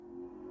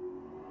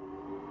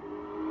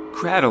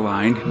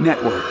Crataline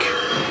Network.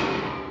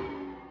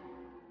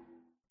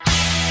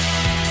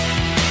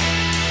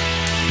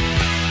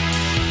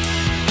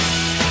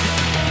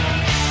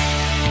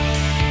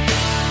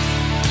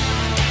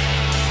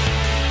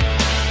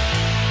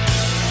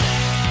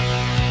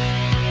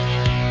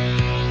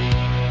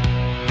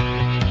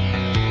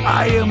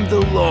 I am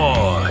the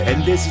law,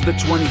 and this is the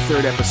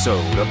 23rd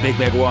episode of Big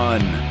Bag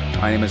One.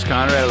 My name is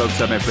Conrad,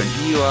 alongside my friend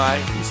Eli.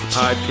 It's the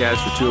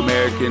podcast where two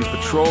Americans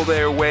patrol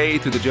their way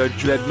through the Judge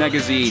Dredd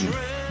magazine.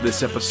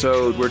 This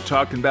episode, we're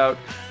talking about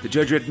the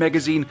Judge Dredd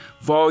magazine,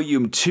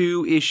 Volume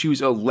 2,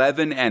 Issues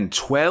 11 and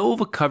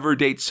 12, cover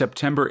dates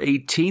September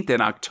 18th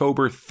and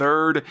October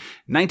 3rd,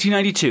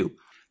 1992.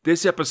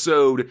 This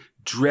episode,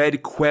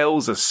 Dredd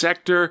quells a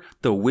sector,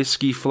 the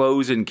whiskey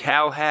flows in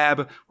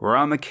Calhab, we're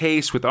on the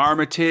case with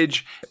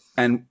Armitage,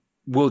 and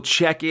we'll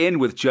check in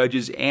with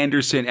Judges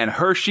Anderson and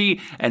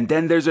Hershey, and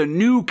then there's a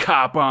new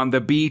cop on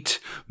the beat,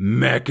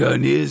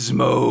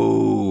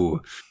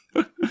 Mechanismo.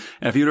 And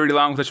if you'd already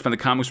along with us from the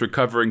comics we're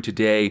covering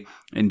today,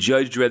 in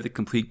Judge Dredd, the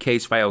Complete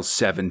Case Files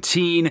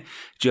 17,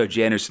 Judge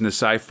Anderson, the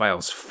Sci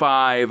Files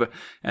 5,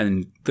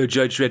 and the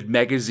Judge Dredd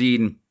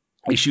magazine,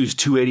 Issues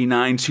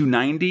 289,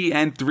 290,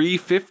 and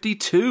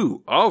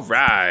 352. All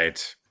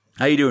right.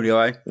 How you doing,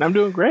 Eli? I'm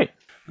doing great.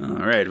 All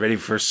right. Ready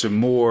for some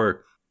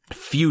more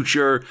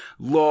future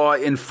law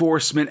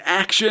enforcement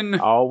action?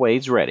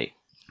 Always ready.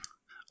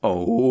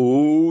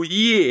 Oh,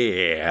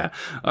 yeah.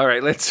 All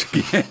right, let's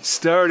get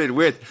started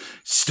with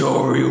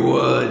Story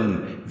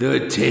 1,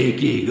 The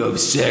Taking of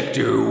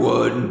Sector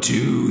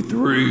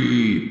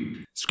 123.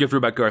 Script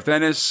robot Garth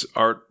Ennis,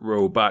 art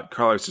robot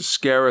Carlos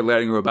Esquerra,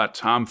 lighting robot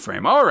Tom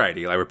Frame. All right,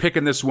 Eli, we're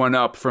picking this one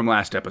up from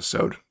last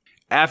episode.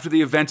 After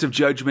the events of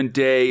Judgment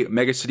Day,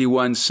 Mega City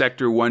 1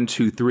 Sector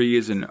 123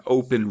 is an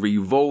open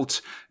revolt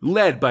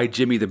led by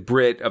Jimmy the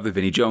Brit of the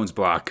Vinnie Jones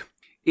block.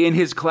 In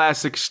his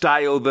classic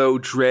style, though,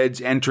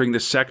 Dredd's entering the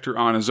sector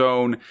on his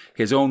own,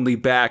 his only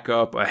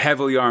backup, a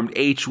heavily armed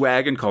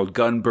H-Wagon called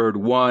Gunbird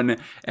 1,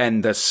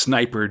 and the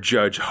sniper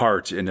Judge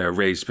Hart in a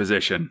raised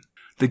position.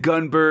 The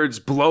Gunbird's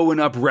blowing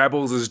up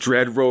rebels as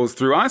Dredd rolls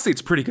through. Honestly,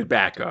 it's pretty good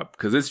backup,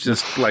 because it's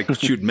just like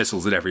shooting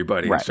missiles at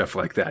everybody and stuff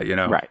like that, you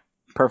know? Right.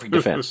 Perfect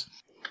defense.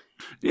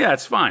 Yeah,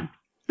 it's fine.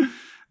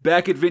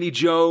 Back at Vinnie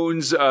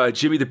Jones,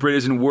 Jimmy the Brit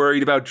isn't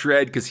worried about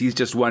Dredd because he's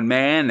just one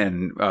man,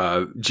 and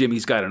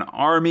Jimmy's got an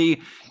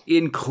army,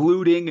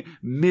 including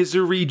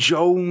Misery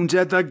Jones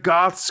and the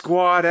Goth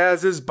Squad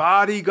as his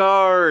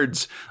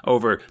bodyguards,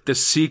 over the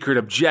secret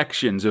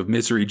objections of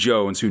Misery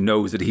Jones, who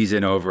knows that he's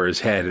in over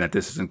his head and that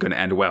this isn't going to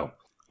end well.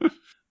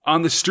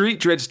 On the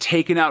street, Dredd's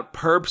taken out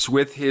perps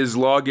with his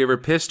lawgiver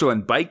pistol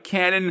and bike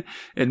cannon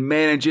and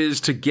manages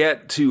to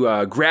get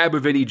to grab a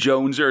Vinnie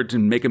Joneser to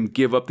make him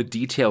give up the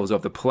details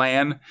of the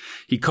plan.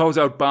 He calls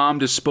out bomb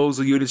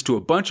disposal units to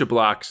a bunch of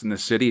blocks in the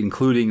city,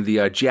 including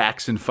the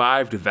Jackson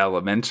 5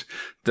 development.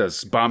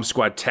 Does Bomb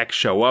Squad tech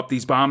show up?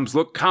 These bombs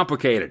look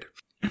complicated.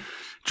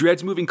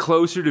 Dredd's moving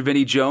closer to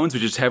Vinnie Jones,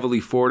 which is heavily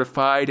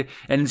fortified,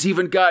 and it's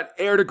even got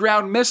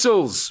air-to-ground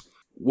missiles.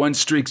 One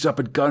streaks up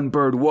at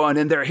Gunbird 1,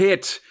 and they're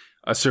hit.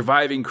 A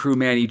surviving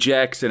crewman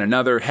ejects, and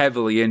another,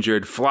 heavily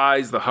injured,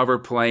 flies the hover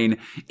plane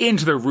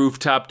into the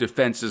rooftop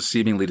defenses,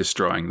 seemingly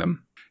destroying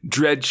them.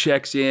 Dredd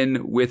checks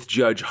in with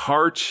Judge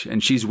Hart,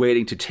 and she's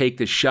waiting to take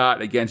the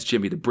shot against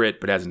Jimmy the Brit,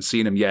 but hasn't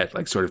seen him yet,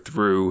 like sort of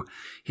through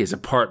his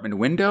apartment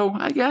window,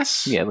 I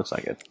guess? Yeah, it looks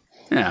like it.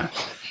 Yeah.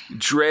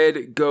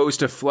 Dredd goes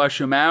to flush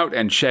him out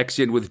and checks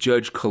in with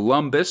Judge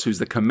Columbus, who's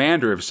the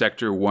commander of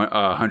Sector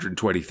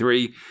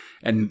 123,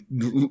 and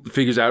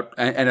figures out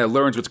and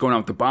learns what's going on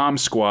with the bomb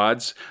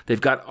squads.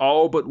 They've got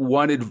all but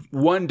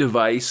one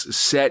device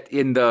set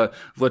in the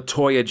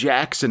LaToya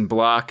Jackson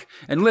block.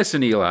 And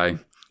listen, Eli,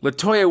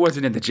 LaToya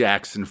wasn't in the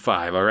Jackson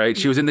 5, all right?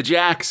 She was in the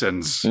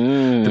Jacksons,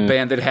 the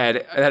band that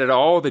had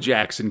all the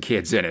Jackson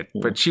kids in it.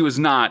 But she was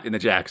not in the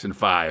Jackson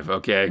 5,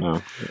 okay?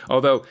 Oh.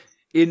 Although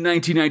in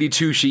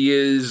 1992, she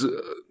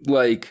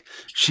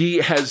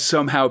has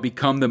somehow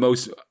become the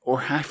most,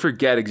 or I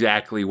forget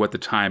exactly what the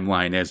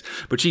timeline is,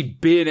 but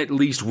she'd been at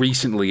least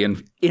recently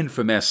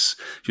infamous.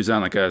 She was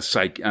on a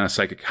psychic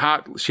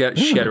she had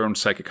her own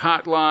psychic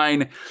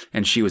hotline,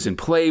 and she was in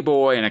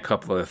Playboy and a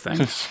couple other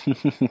things.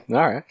 All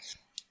right.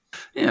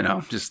 You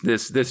know, just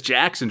this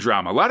Jackson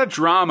drama. A lot of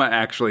drama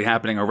actually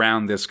happening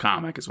around this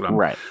comic is what I'm...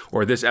 Right.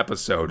 Or this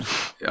episode,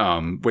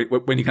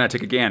 when you kind of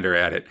take a gander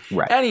at it.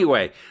 Right.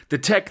 Anyway, the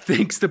tech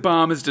thinks the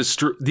bomb is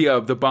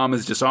the bomb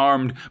is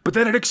disarmed, but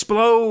then it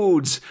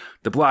explodes.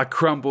 The block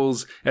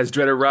crumbles as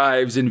Dredd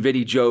arrives in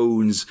Vinnie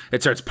Jones.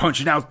 It starts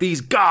punching out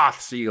these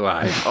goths,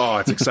 Eli. Oh,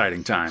 it's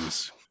exciting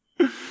times.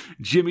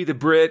 Jimmy the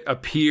Brit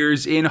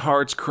appears in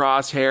Hart's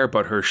crosshair,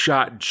 but her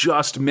shot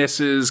just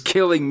misses,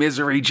 killing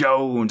Misery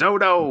Jones. Oh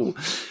no!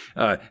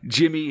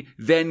 Jimmy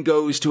then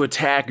goes to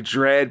attack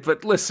Dredd,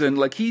 but listen,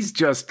 he's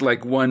just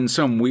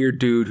some weird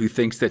dude who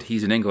thinks that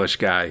he's an English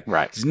guy.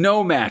 Right. He's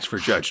no match for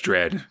Judge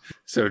Dredd.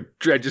 So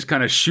Dredd just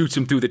kind of shoots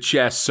him through the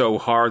chest so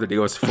hard that he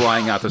goes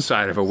flying out the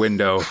side of a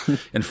window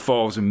and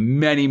falls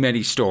many,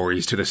 many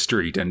stories to the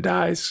street and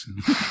dies.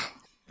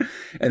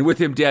 And with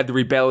him dead, the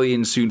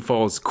rebellion soon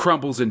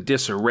crumbles in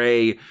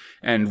disarray.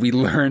 And we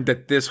learned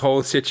that this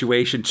whole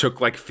situation took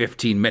like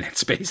 15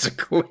 minutes,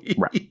 basically,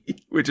 Right.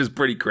 which is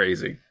pretty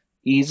crazy.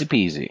 Easy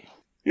peasy.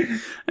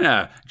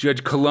 Yeah,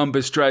 Judge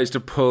Columbus tries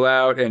to pull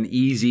out an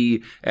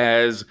easy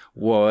as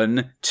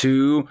 1,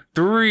 2,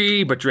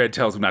 3, but Dredd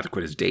tells him not to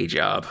quit his day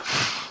job.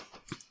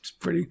 It's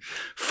pretty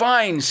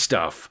fine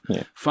stuff.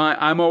 Yeah. Fine.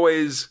 I'm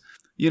always,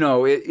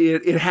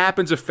 it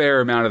happens a fair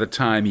amount of the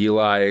time,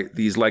 Eli,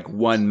 these like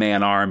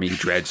one-man army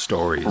Dredd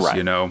stories,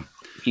 Right.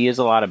 He is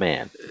a lot of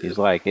man. He's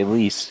like at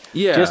least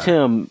Yeah. just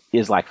him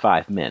is like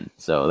 5 men.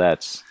 So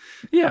that's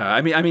Yeah,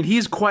 I mean,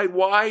 he's quite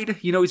wide.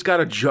 He's got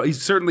a jaw.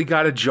 He's certainly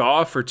got a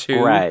jaw for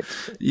 2. right.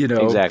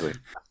 Exactly. Exactly.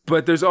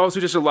 But there's also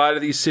just a lot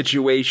of these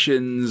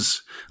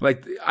situations.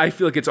 Like, I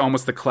feel like it's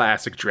almost the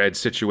classic Dredd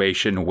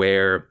situation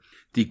where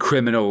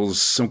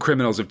some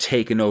criminals have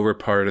taken over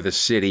part of the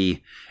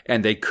city,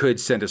 and they could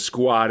send a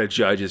squad of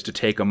judges to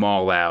take them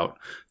all out.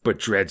 But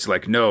Dredd's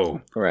like,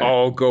 no, Right.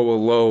 I'll go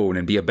alone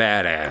and be a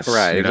badass.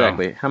 Right, you know?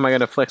 exactly. How am I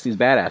going to flex these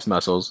badass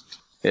muscles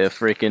if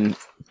freaking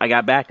I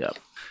got backup?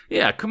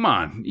 Yeah, come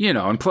on.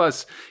 And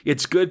plus,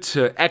 it's good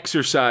to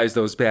exercise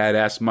those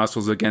badass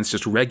muscles against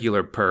just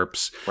regular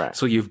perps. Right.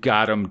 So you've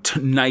got them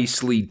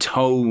nicely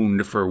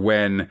toned for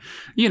when,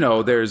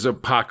 there's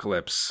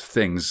apocalypse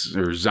things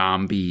or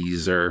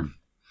zombies or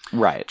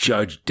Right.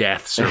 judge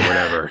deaths or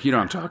whatever. You know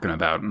what I'm talking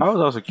about. I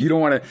was also You don't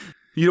want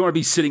to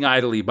be sitting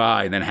idly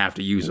by and then have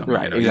to use them.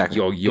 Right, exactly.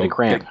 You'll Get a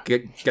cramp.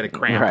 Get a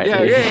cramp. Right.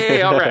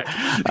 Yeah, all right.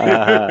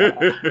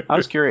 I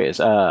was curious.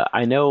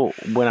 I know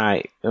when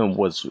I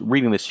was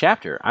reading this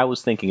chapter, I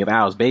was thinking of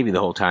Al's baby the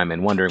whole time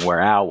and wondering where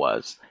Al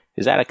was.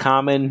 Is that a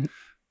common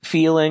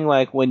feeling,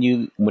 like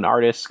when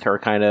artists are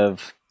kind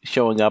of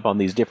showing up on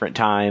these different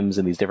times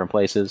in these different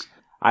places?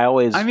 I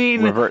always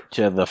revert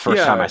to the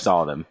first time I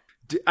saw them.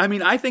 I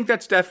mean, I think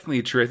that's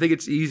definitely true. I think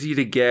it's easy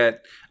to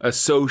get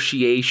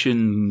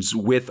associations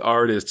with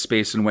artists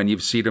based on when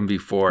you've seen them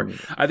before.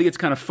 I think it's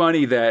kind of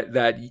funny that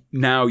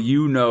now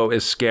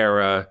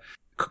Escara,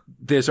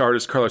 this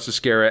artist Carlos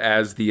Escara,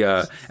 as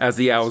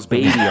the Owl's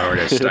Baby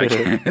artist, I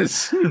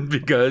guess,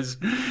 because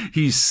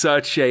he's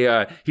such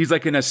he's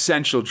like an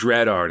essential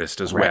Dredd artist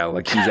as well.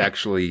 Like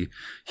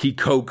he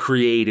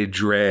co-created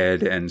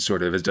Dredd and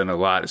sort of has done a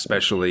lot,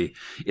 especially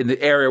in the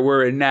area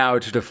we're in now,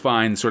 to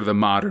define sort of the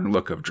modern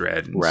look of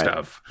Dredd and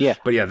stuff. Yeah.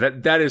 But yeah,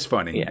 that is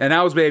funny. Yeah. And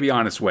Owl's Baby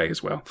on its way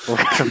as well.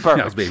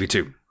 Owl's Baby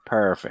too.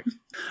 Perfect.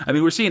 I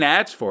mean, we're seeing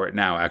ads for it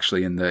now,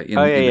 actually, in the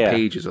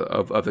pages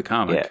of the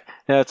comic. Yeah,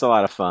 that's a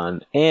lot of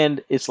fun,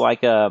 and it's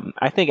like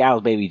I think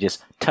Al's Baby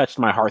just touched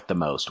my heart the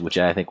most, which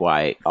I think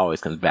why it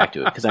always comes back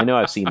to it, because I know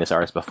I've seen this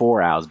artist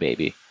before Al's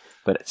Baby,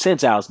 but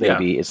since Al's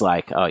Baby, it's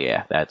like, oh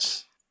yeah,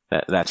 that's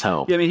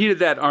home. Yeah, I mean, he did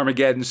that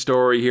Armageddon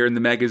story here in the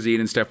magazine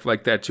and stuff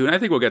like that too, and I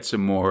think we'll get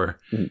some more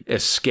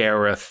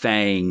Escara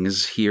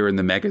things here in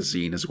the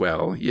magazine as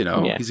well.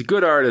 He's a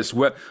good artist,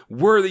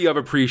 worthy of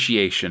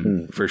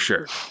appreciation for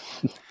sure.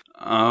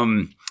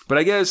 But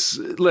I guess,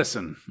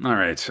 listen, all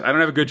right, I don't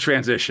have a good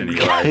transition,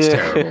 Eli. It's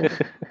terrible.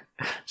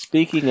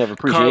 Speaking of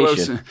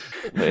appreciation,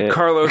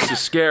 Carlos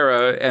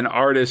Escara, an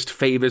artist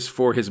famous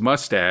for his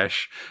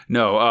mustache.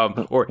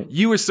 No, or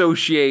you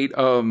associate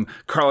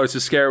Carlos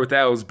Escara with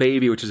Owl's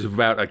Baby, which is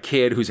about a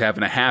kid who's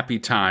having a happy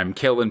time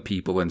killing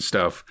people and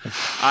stuff.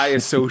 I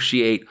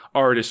associate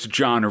artist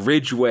John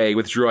Ridgway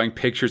with drawing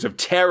pictures of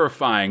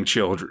terrifying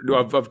children,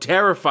 of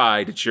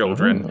terrified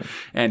children,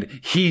 and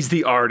he's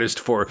the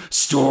artist for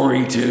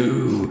Story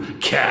 2,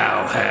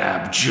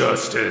 Calhab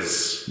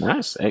Justice.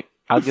 Nice.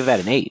 I'll give that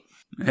an 8.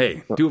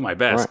 Hey, doing my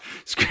best.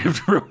 Right.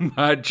 Script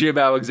robot Jim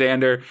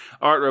Alexander,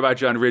 art robot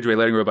John Ridgway,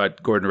 lighting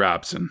robot Gordon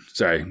Robson.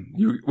 Sorry,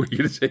 were you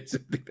going to say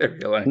something there,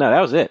 Eli? No, that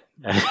was it.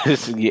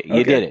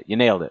 You did it. You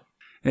nailed it.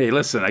 Hey,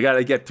 listen, I got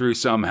to get through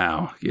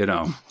somehow,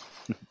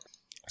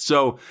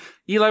 So,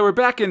 Eli, we're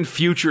back in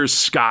future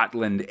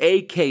Scotland,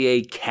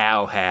 a.k.a.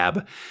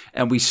 Calhab,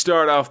 and we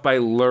start off by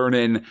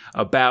learning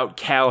about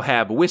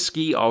Calhab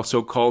whiskey,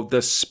 also called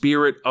the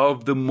Spirit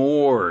of the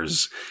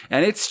Moors.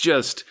 And it's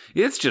just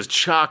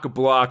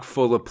chock-a-block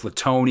full of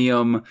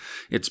plutonium.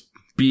 It's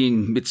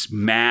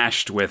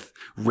mashed with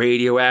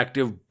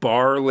radioactive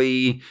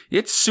barley.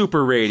 It's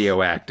super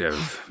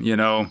radioactive,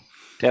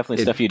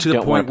 Definitely stuff you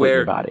don't want to put in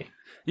your body.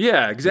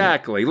 Yeah,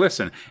 exactly. Yeah.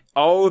 Listen,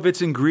 all of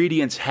its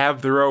ingredients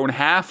have their own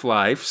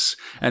half-lives,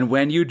 and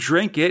when you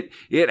drink it,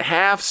 it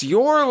halves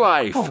your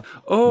life.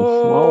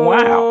 Oh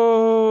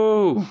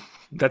wow.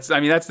 That's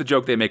the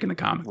joke they make in the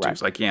comic too.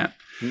 So I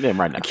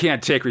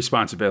can't take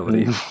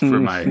responsibility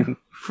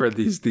for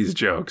these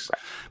jokes.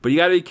 Right. But you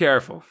got to be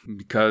careful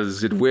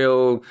because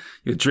you'll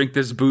drink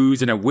this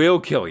booze and it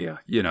will kill you.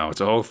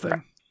 It's a whole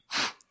thing.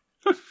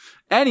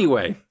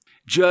 Anyway,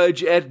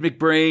 Judge Ed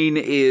McBrain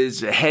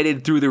is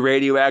headed through the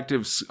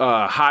radioactive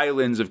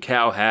highlands of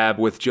Calhab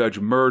with Judge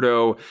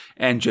Murdo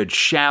and Judge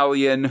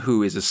Shallion,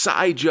 who is a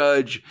side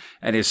judge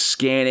and is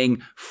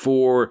scanning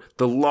for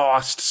the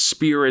lost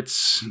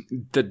spirits,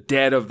 the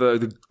dead of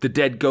the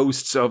dead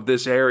ghosts of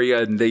this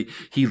area, and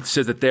he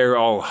says that they're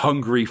all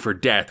hungry for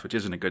death, which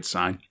isn't a good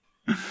sign.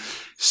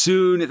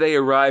 Soon they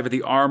arrive at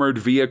the armored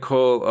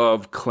vehicle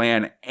of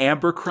Clan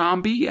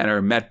Abercrombie and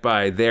are met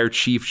by their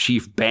chief,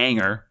 Chief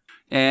Banger.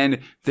 And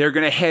they're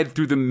going to head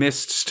through the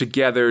mists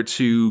together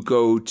to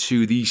go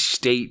to the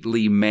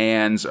stately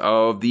manse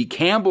of the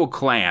Campbell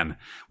clan,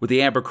 with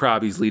the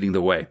Abercrombies leading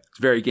the way. It's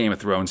very Game of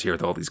Thrones here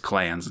with all these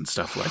clans and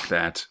stuff like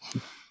that.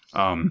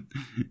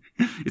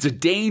 It's a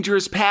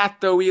dangerous path,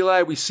 though,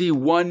 Eli. We see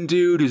one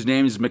dude whose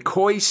name is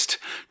McCoist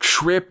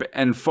trip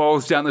and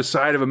falls down the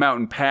side of a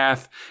mountain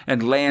path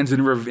and lands in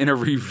a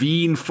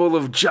ravine full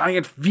of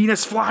giant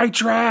Venus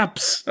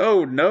flytraps.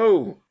 Oh,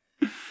 no.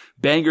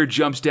 Banger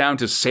jumps down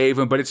to save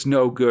him, but it's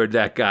no good.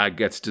 That guy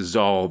gets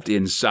dissolved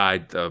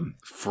inside the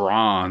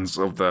fronds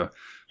of the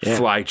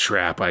fly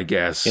trap, I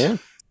guess. Yeah,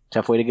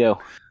 tough way to go.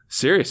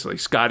 Seriously,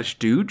 Scottish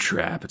dude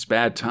trap. It's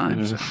bad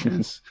times, I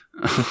guess.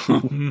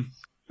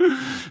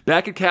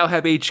 Back at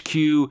CalHab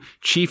HQ,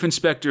 Chief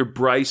Inspector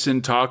Bryson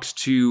talks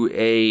to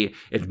a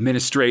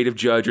administrative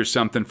judge or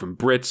something from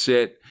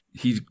Britsit.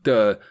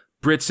 The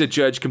Britsit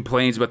judge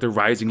complains about the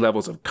rising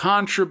levels of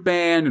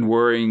contraband and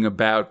worrying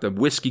about the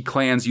whiskey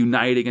clans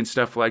uniting and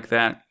stuff like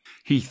that.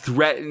 He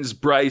threatens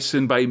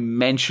Bryson by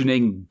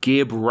mentioning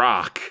Gib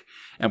Rock.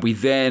 And we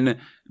then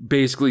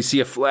basically see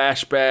a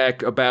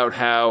flashback about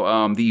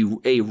how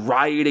a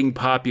rioting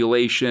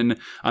population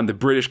on the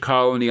British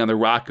colony on the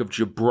Rock of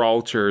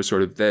Gibraltar,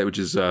 sort of that, which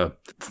is a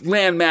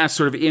landmass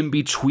sort of in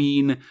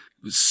between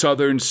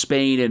southern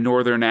Spain and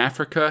northern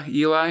Africa,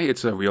 Eli.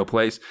 It's a real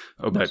place,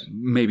 but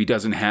maybe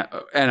doesn't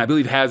have, and I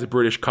believe has a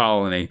British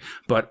colony,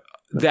 but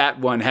that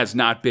one has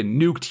not been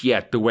nuked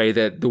yet the way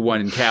that the one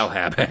in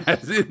CalHab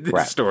has.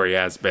 This story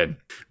has been.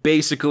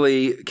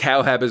 Basically,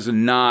 CalHab is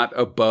not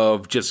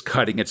above just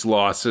cutting its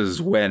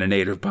losses when a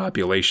native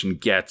population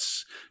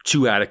gets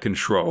too out of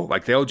control.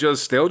 Like they'll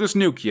just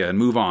nuke you and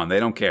move on. They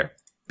don't care.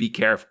 Be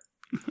careful.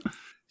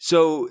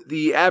 So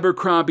the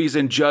Abercrombies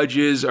and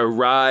judges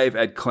arrive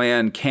at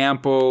Clan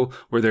Campbell,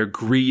 where they're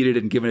greeted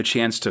and given a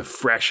chance to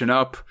freshen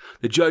up.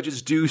 The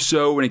judges do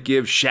so, and it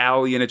gives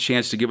Shallian a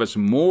chance to give us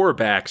more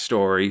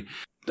backstory.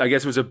 I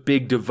guess it was a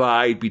big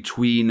divide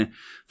between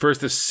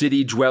first the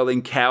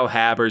city-dwelling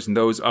CalHabbers and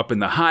those up in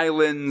the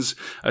Highlands,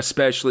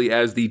 especially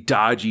as the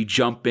dodgy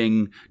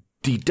dumping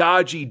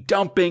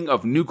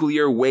of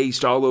nuclear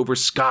waste all over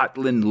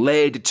Scotland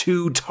led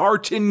to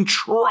tartan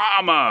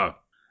trauma.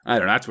 I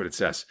don't know, that's what it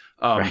says.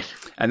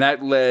 And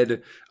that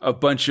led a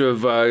bunch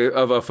of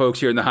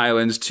folks here in the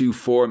Highlands to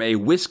form a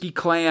whiskey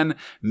clan,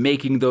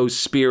 making those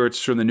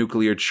spirits from the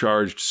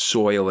nuclear-charged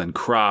soil and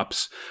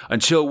crops,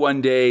 until one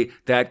day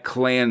that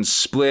clan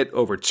split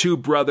over two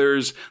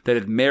brothers that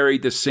had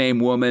married the same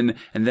woman,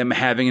 and them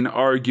having an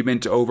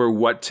argument over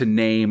what to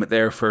name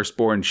their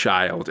firstborn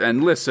child.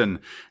 And listen,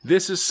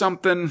 this is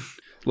something,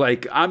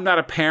 like, I'm not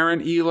a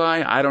parent,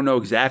 Eli. I don't know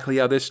exactly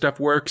how this stuff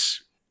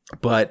works,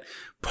 but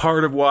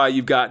part of why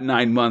you've got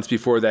 9 months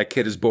before that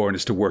kid is born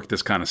is to work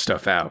this kind of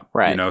stuff out.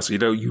 Right. You know, so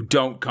you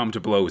don't come to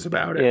blows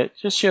about it. It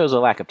just shows a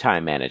lack of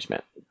time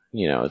management.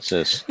 You know, it's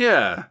just...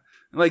 Yeah.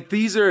 Like,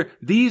 these are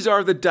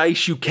the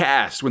dice you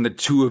cast when the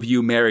two of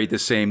you married the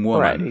same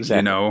woman. Right, exactly.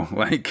 You know,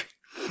 like,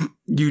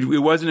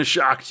 it wasn't a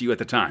shock to you at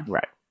the time.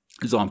 Right.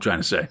 Is all I'm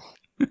trying to say.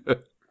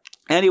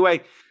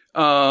 Anyway,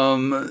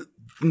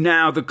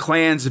 now the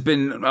clans have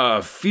been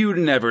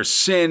feuding ever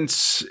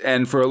since,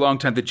 and for a long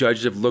time the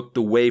judges have looked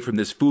away from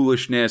this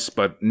foolishness,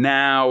 but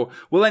now,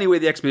 well, anyway,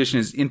 the expedition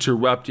is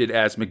interrupted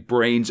as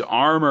McBrain's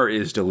armor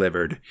is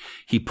delivered.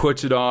 He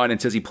puts it on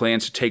and says he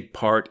plans to take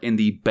part in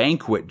the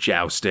banquet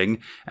jousting.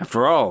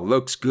 After all,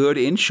 looks good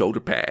in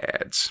shoulder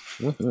pads.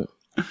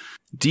 Mm-hmm.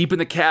 Deep in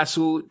the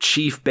castle,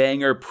 Chief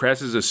Banger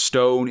presses a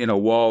stone in a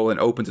wall and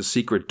opens a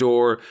secret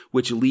door,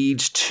 which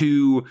leads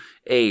to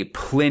a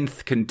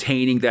plinth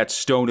containing that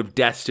stone of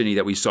destiny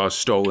that we saw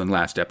stolen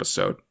last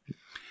episode.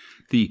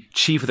 The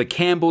chief of the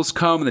Campbells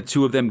come, and the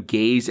two of them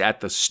gaze at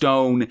the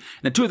stone, and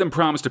the two of them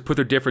promise to put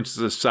their differences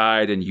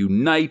aside and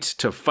unite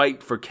to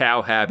fight for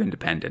CalHab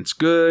independence.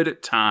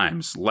 Good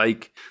times,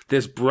 like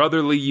this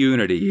brotherly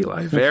unity,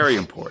 Eli. Very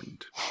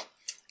important.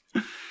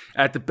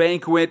 At the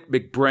banquet,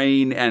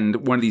 McBrain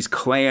and one of these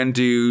clan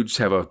dudes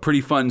have a pretty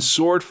fun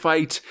sword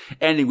fight,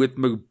 ending with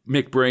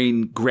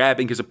McBrain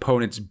grabbing his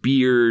opponent's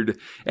beard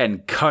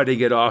and cutting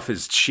it off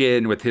his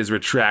chin with his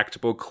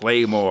retractable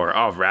claymore.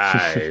 All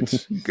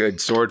right. Good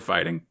sword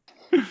fighting.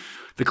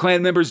 The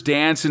clan members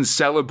dance and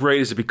celebrate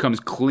as it becomes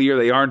clear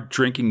they aren't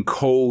drinking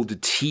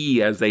cold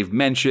tea, as they've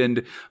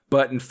mentioned,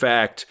 but in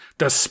fact,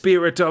 the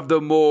spirit of the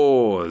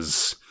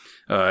moors.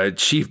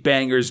 Chief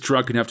Banger's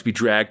drunk enough to be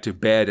dragged to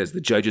bed as the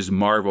judges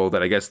marvel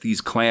that I guess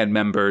these clan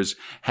members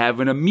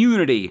have an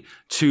immunity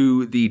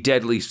to the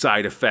deadly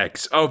side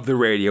effects of the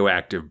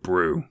radioactive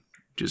brew.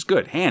 Which is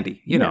good,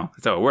 handy, you know,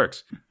 that's how it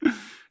works.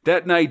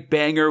 That night,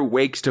 Banger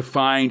wakes to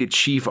find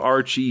Chief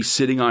Archie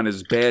sitting on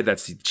his bed,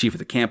 that's the chief of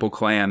the Campbell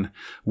clan,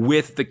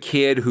 with the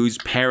kid whose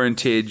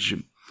parentage,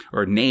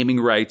 or naming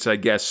rights, I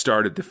guess,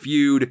 started the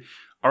feud.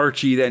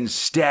 Archie then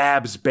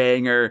stabs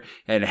Banger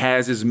and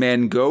has his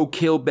men go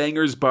kill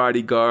Banger's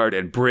bodyguard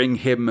and bring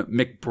him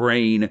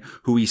McBrain,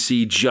 who we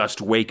see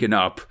just waking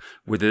up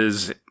with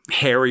his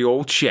hairy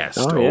old chest.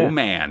 Oh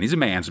man, he's a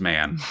man's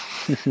man.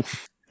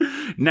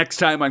 Next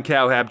time on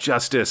CalHab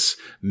Justice,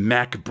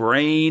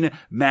 MacBrained.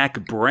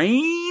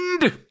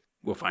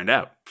 We'll find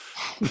out.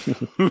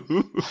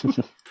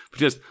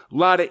 Just a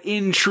lot of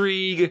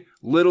intrigue,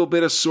 little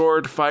bit of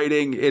sword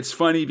fighting. It's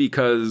funny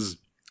because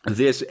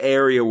this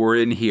area we're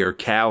in here,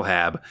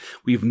 CalHab,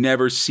 we've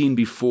never seen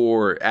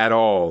before at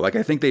all. Like,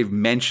 I think they've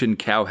mentioned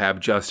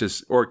CalHab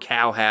Justice or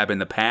CalHab in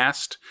the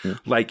past,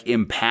 like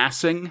in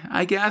passing,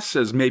 I guess,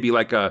 as maybe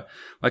like a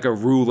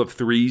rule of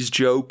threes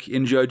joke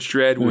in Judge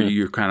Dredd, where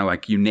you're kind of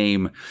like, you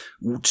name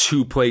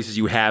two places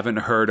you haven't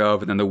heard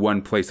of, and then the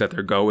one place that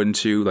they're going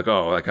to, like,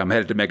 oh, like I'm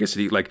headed to Mega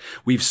City, like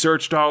we've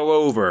searched all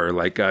over,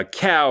 like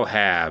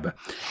CalHab,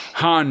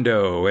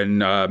 Hondo, and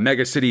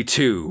Mega City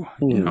 2.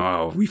 You know,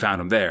 oh, we found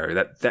them there.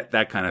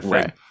 That kind of thing.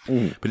 Right.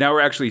 But now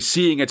we're actually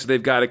seeing it, so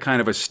they've got to kind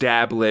of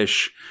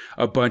establish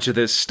a bunch of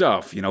this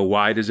stuff. You know,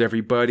 why is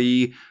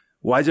everybody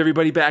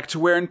back to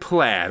wearing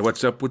plaid?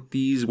 What's up with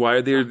these? Why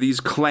are there these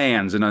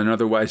clans in an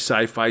otherwise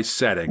sci-fi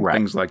setting? Right.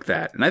 Things like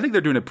that. And I think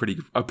they're doing a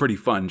pretty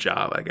fun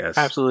job, I guess.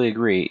 Absolutely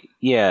agree.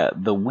 Yeah,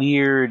 the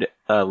weird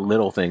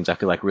little things I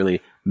feel like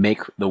really make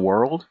the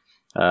world,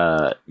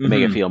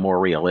 make it feel more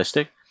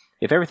realistic.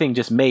 If everything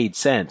just made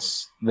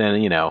sense,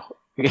 then, you know,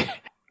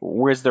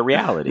 where's the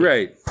reality?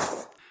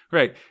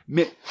 Right.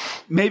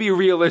 Maybe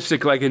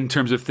realistic, like in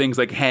terms of things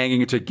like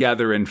hanging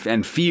together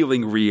and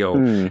feeling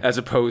real, as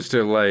opposed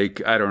to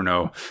like, I don't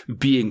know,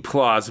 being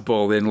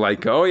plausible in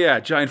like, oh yeah,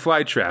 giant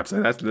fly traps.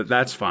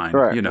 That's fine.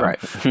 Right, you know.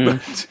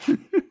 Right.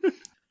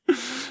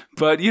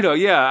 But you know,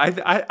 yeah,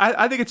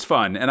 I think it's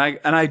fun, and I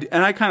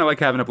kind of like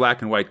having a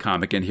black and white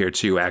comic in here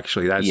too.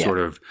 Actually, that's sort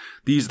of,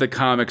 these are the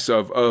comics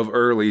of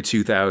early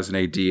 2000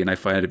 AD, and I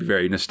find it to be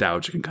very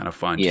nostalgic and kind of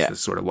fun. Just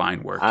this sort of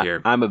line work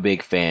here. I'm a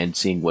big fan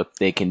seeing what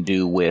they can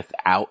do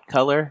without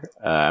color.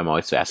 I'm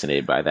always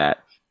fascinated by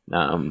that.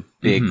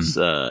 Big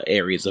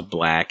areas of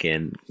black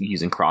and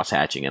using cross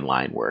hatching and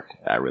line work.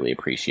 I really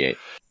appreciate.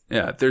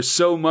 Yeah, there's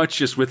so much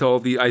just with all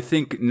the, I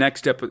think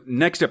next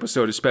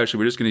episode especially,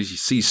 we're just going to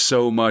see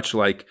so much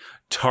like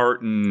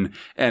tartan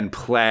and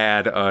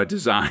plaid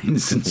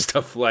designs and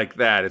stuff like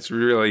that. It's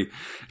really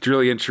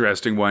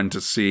interesting one to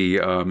see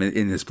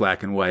in this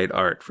black and white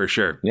art for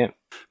sure. Yeah.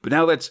 But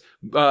now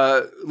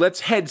let's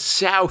head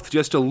south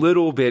just a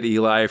little bit,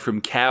 Eli, from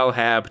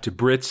CalHab to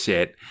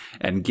Britsit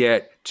and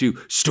get to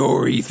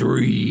Story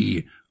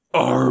 3,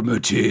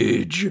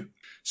 Armitage.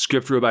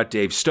 Script robot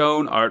Dave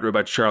Stone, art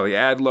robot Charlie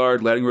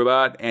Adlard, letting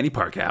robot Annie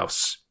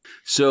Parkhouse.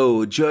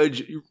 So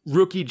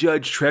rookie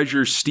Judge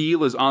Treasure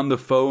Steele is on the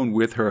phone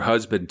with her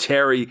husband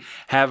Terry,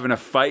 having a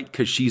fight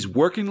because she's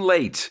working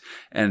late.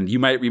 And you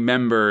might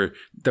remember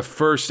the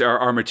first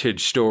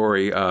Armitage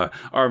story.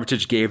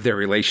 Armitage gave their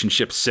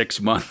relationship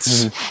 6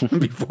 months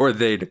before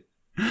they'd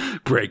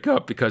break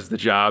up because of the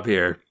job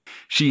here.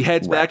 She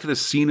heads back to the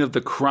scene of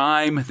the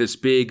crime, this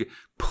big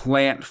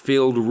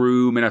plant-filled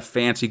room in a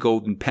fancy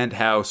golden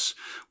penthouse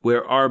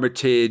where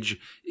Armitage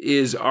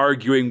is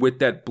arguing with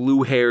that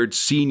blue-haired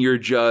senior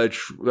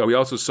judge we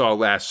also saw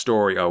last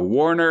story,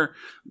 Warner.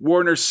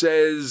 Warner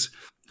says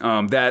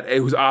that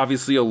it was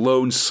obviously a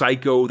lone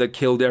psycho that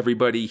killed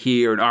everybody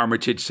here, and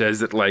Armitage says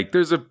that, like,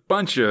 there's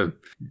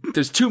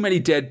too many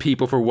dead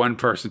people for one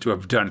person to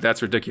have done it.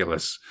 That's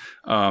ridiculous.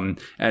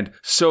 And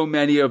so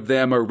many of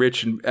them are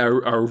rich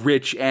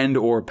and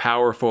or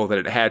powerful that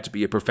it had to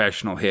be a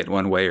professional hit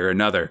one way or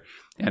another.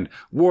 And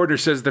Warner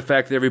says the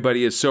fact that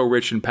everybody is so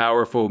rich and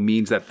powerful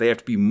means that they have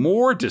to be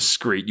more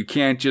discreet. You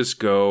can't just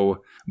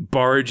go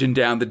barging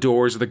down the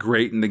doors of the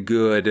great and the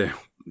good,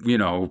 you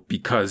know,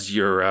 because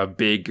you're a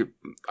big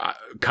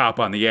cop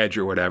on the edge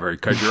or whatever,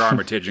 because you're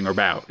Armitaging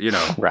about, you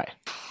know. Right.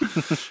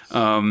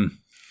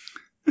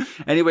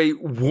 Anyway,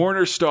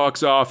 Warner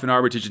stalks off and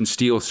Armitage and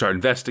Steele start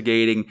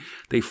investigating.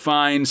 They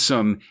find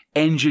some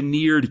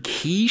engineered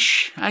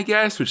quiche, I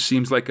guess, which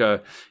seems like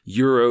a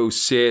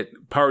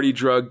Euro-sit party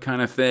drug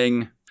kind of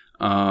thing,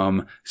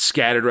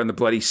 scattered around the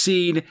bloody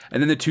scene.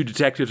 And then the two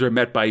detectives are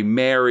met by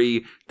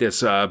Mary,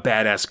 this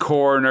badass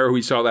coroner who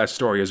we saw last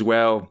story as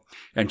well.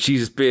 And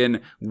she's been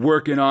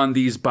working on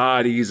these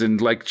bodies and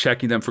like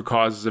checking them for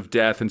causes of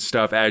death and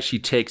stuff as she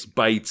takes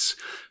bites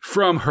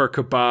from her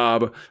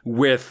kebab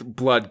with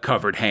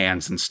blood-covered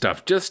hands and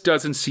stuff. Just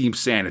doesn't seem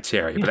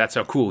sanitary, but that's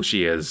how cool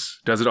she is.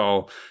 Does it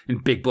all in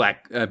big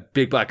black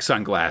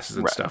sunglasses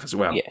and stuff as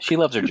well. Yeah, she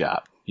loves her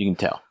job. You can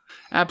tell.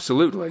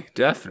 Absolutely,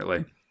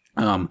 definitely.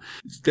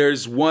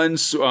 There's one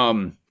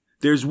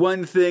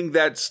thing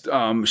that's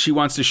she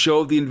wants to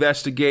show the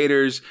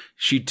investigators.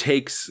 She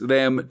takes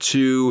them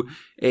to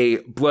a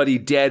bloody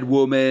dead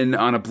woman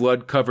on a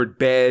blood-covered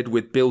bed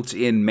with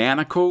built-in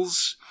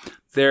manacles.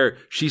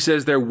 She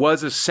says there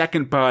was a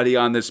second body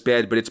on this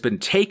bed, but it's been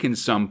taken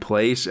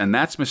someplace, and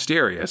that's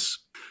mysterious.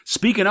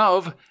 Speaking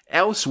of,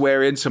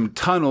 elsewhere in some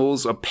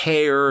tunnels, a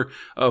pair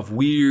of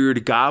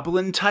weird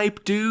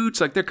goblin-type dudes,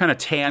 like they're kind of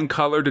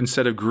tan-colored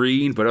instead of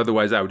green, but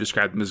otherwise I would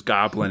describe them as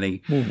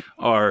goblin-y,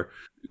 are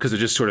because they're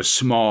just sort of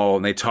small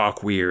and they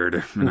talk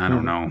weird, and I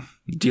don't know.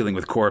 dealing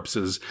with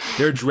corpses.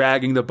 They're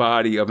dragging the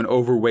body of an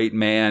overweight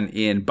man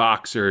in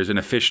boxers and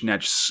a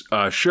fishnet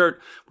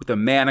shirt with a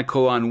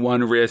manacle on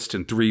one wrist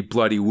and 3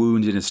 bloody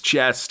wounds in his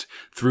chest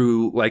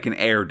through like an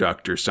air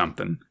duct or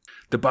something.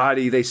 The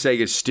body, they say,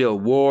 is still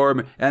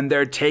warm, and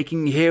they're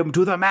taking him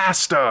to the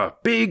master,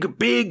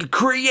 big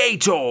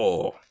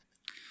creator.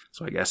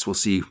 So I guess we'll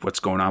see what's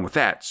going on with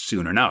that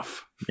soon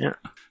enough. Yeah.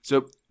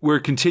 So we're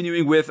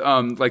continuing with,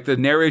 like the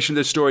narration of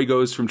the story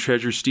goes from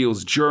Treasure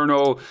Steele's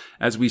journal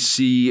as we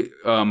see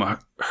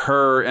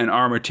her and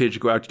Armitage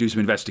go out to do some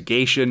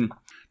investigation.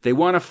 They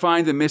want to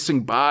find the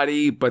missing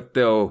body, but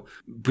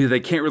they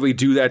can't really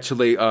do that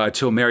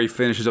till Mary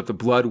finishes up the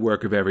blood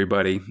work of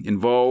everybody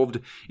involved.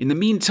 In the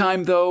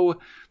meantime, though,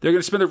 they're going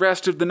to spend the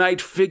rest of the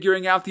night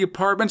figuring out the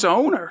apartment's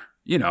owner.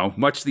 You know,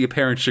 much to the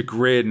apparent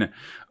chagrin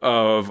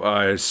of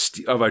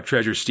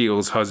Treasure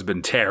Steele's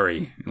husband,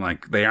 Terry.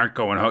 Like, they aren't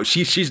going home.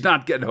 She's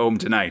not getting home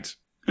tonight.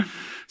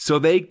 So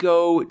they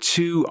go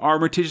to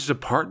Armitage's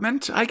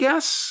apartment, I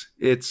guess.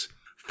 It's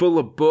full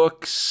of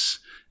books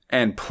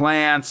and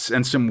plants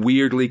and some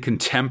weirdly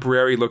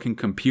contemporary-looking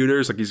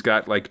computers. Like, he's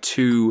got, like,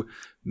 2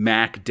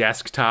 Mac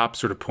desktops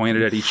sort of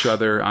pointed at each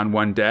other on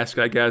one desk,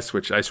 I guess,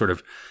 which I sort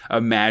of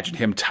imagine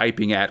him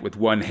typing at with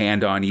one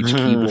hand on each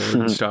keyboard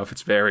and stuff.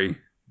 It's very...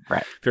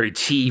 Right. Very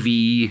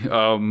TV,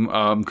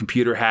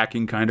 computer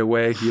hacking kind of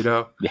way, you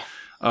know? Yeah.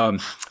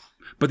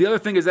 But the other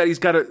thing is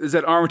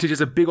that Armitage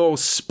has a big old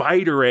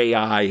spider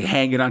AI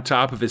hanging on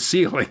top of his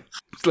ceiling.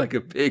 It's like a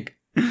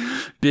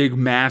big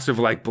massive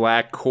like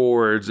black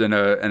cords and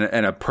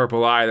a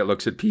purple eye that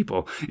looks at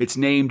people. It's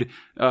named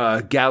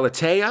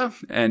Galatea,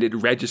 and it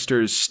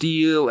registers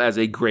Steele as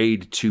a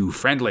grade 2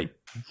 friendly.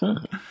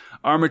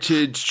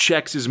 Armitage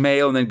checks his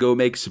mail and then go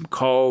make some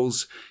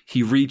calls.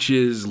 He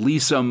reaches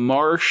Lisa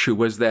Marsh, who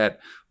was that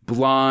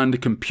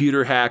blonde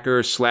computer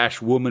hacker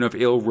 / woman of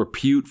ill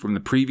repute from the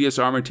previous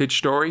Armitage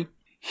story.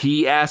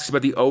 He asks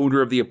about the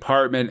owner of the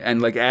apartment,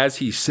 and like as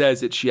he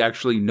says it, she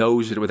actually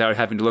knows it without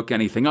having to look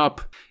anything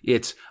up.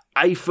 It's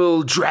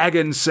Eiffel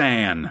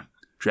Dragonsan.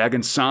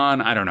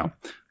 Dragonsan? I don't know.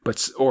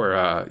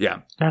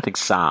 I think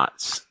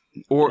Sans.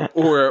 Or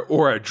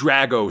a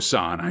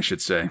Dragosan, I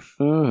should say.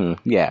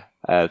 Yeah,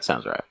 that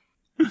sounds right.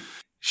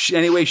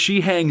 Anyway, she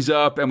hangs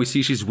up and we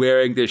see she's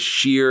wearing this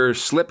sheer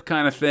slip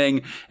kind of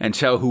thing and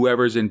tell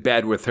whoever's in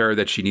bed with her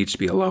that she needs to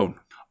be alone.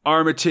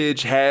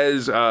 Armitage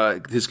has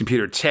his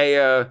computer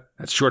Taya,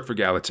 that's short for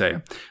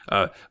Galatea,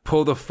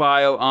 pull the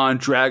file on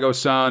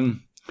Dragosan,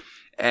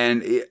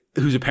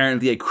 who's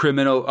apparently a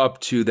criminal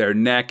up to their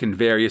neck in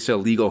various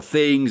illegal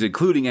things,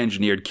 including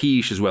engineered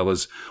quiche, as well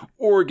as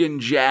organ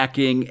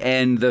jacking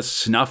and the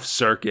snuff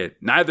circuit,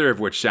 neither of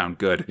which sound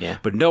good. Yeah.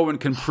 But no one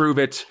can prove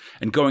it,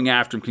 and going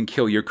after him can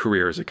kill your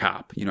career as a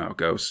cop. You know how it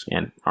goes.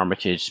 And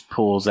Armitage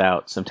pulls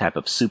out some type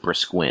of super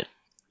squint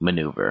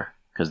maneuver,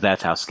 because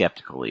that's how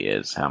skeptical he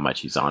is, how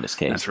much he's on his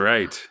case. That's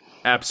right.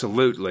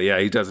 Absolutely. Yeah,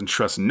 he doesn't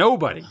trust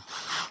nobody.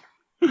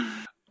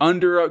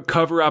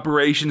 Undercover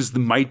operations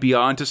might be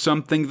onto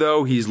something,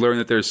 though. He's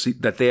learned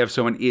that they have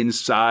someone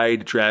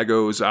inside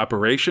Drago's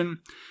operation.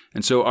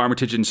 And so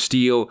Armitage and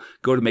Steele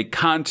go to make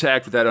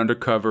contact with that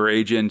undercover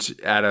agent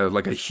at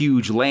a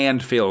huge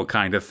landfill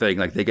kind of thing.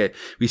 Like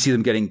we see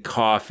them getting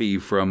coffee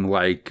from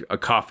like a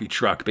coffee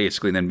truck,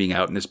 basically, and then being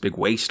out in this big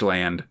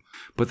wasteland.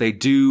 But they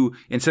do,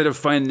 instead of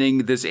finding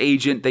this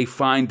agent, they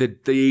find the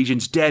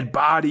agent's dead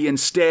body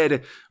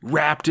instead,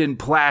 wrapped in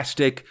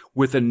plastic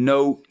with a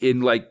note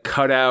in like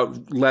cut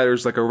out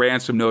letters, like a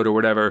ransom note or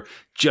whatever,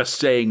 just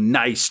saying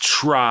 "nice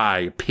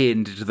try"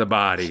 pinned to the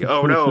body.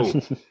 Oh no.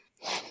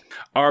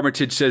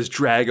 Armitage says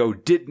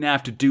Drago didn't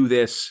have to do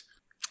this.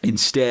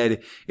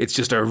 Instead, it's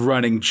just a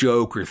running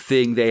joke or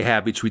thing they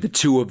have between the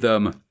two of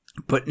them.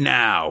 But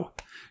now,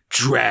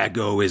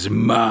 Drago is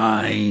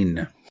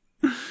mine.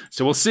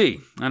 So we'll see.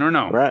 I don't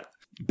know. Right.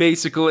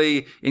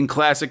 Basically, in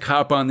classic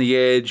Cop on the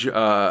Edge,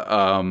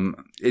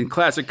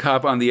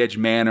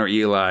 manner,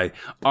 Eli,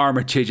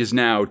 Armitage is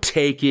now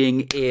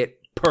taking it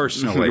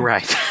personally.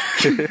 Right.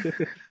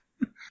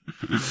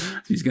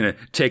 He's going to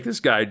take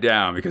this guy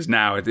down because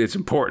now it's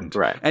important.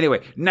 Right.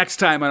 Anyway, next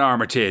time on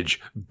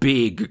Armitage,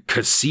 Big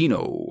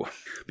Casino.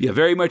 Yeah,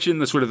 very much in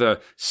the sort of the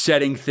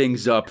setting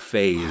things up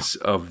phase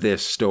of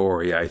this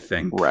story, I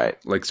think. Right.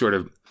 Like sort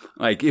of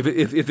like if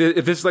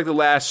this is like the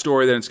last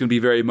story, then it's going to be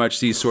very much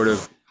these sort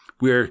of,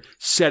 we're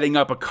setting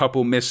up a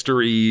couple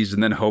mysteries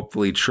and then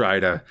hopefully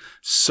try to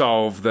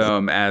solve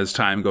them as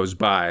time goes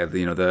by.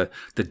 You know, the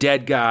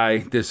dead guy,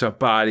 this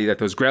body that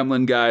those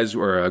gremlin guys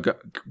or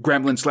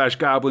gremlin /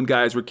 goblin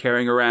guys were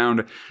carrying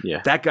around.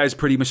 Yeah. That guy's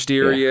pretty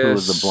mysterious. Yeah, who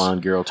was the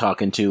blonde girl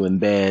talking to in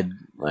bed?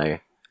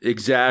 Like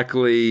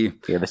exactly.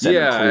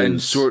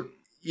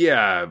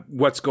 Yeah,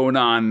 what's going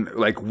on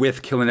like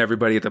with killing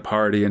everybody at the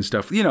party and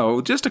stuff. You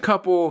know, just a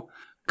couple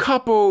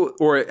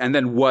and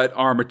then what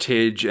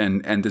Armitage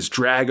and this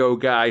Drago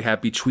guy have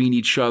between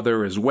each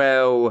other as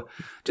well.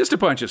 Just a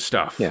bunch of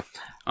stuff. Yeah.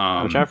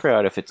 I'm trying to figure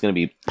out if it's going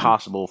to be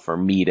possible for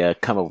me to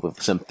come up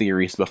with some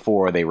theories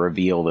before they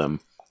reveal them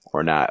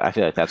or not. I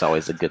feel like that's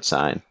always a good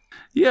sign.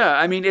 Yeah,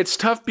 I mean, it's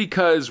tough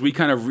because we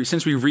kind of,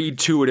 since we read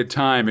 2 at a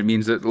time, it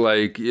means that,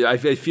 like, I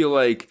feel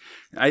like,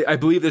 I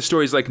believe this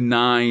story is like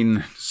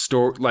 9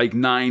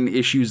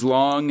 issues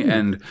long,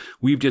 and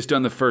we've just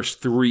done the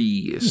first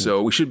 3,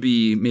 so we should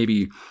be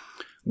maybe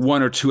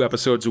 1 or 2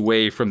 episodes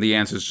away from the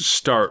answers to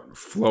start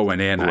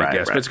flowing in, I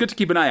guess. Right. But it's good to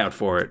keep an eye out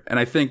for it. And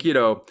I think,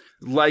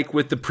 like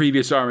with the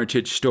previous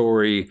Armitage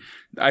story,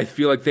 I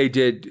feel like they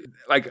did,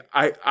 like,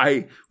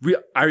 I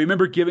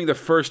remember giving the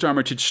first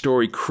Armitage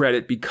story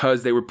credit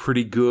because they were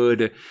pretty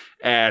good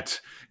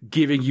at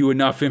giving you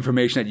enough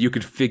information that you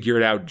could figure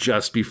it out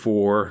just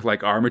before,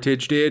 like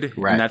Armitage did.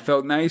 Right. And that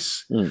felt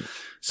nice.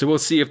 So we'll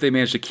see if they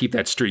manage to keep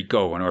that streak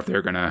going or if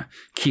they're going to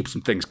keep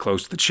some things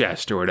close to the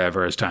chest or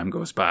whatever as time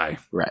goes by.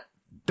 Right.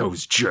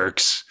 Those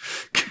jerks.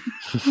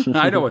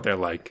 I know what they're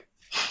like.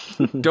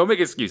 Don't make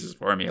excuses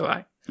for me,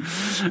 Eli.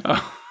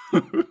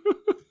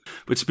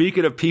 But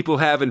speaking of people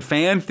having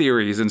fan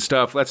theories and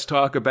stuff, let's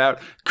talk about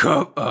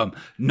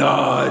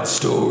Nod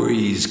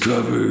stories,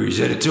 covers,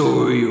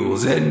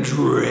 editorials, and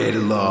dread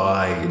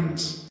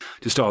lines.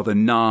 Just all the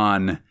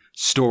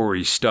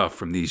non-story stuff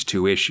from these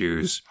 2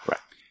 issues. Right.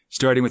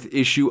 Starting with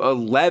issue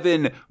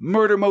 11,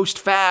 Murder Most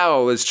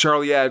Foul, as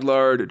Charlie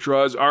Adlard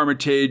draws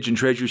Armitage and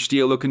Treasure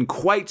Steel looking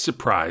quite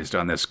surprised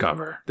on this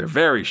cover. They're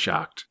very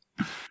shocked.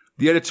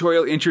 The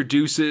editorial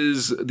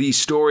introduces the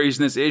stories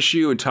in this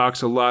issue and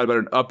talks a lot about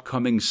an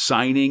upcoming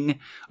signing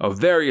of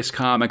various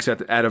comics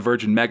at a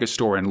Virgin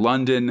Megastore in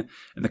London.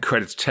 And the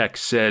credits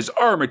text says,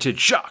 Armitage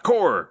Shock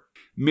Horror.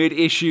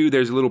 Mid-issue,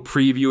 there's a little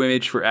preview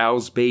image for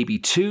Owl's Baby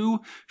 2,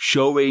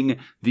 showing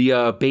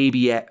the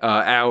baby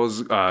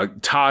Owl's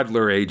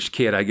toddler-aged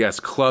kid, I guess,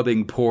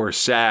 clubbing poor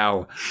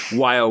Sal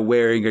while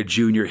wearing a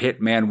Junior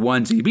Hitman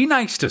onesie. Be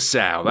nice to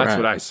Sal, that's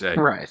what I say.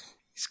 Right.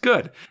 He's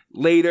good.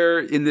 Later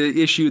in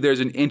the issue, there's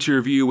an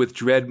interview with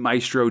Dredd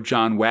maestro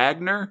John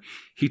Wagner.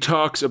 He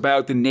talks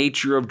about the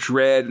nature of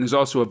Dredd, and there's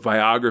also a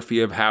biography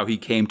of how he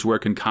came to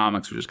work in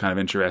comics, which is kind of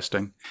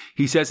interesting.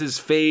 He says his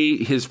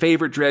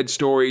favorite Dredd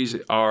stories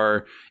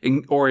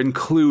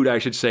include, I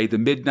should say, The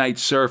Midnight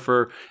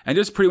Surfer, and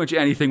just pretty much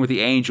anything with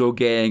the Angel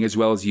Gang, as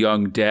well as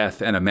Young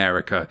Death and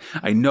America.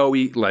 I know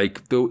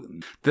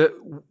the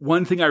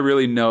one thing I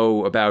really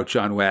know about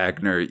John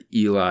Wagner,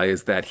 Eli,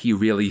 is that he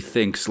really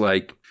thinks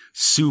like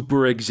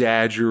super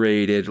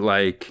exaggerated,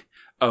 like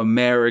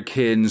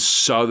American,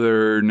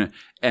 Southern,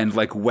 and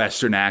like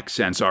Western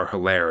accents are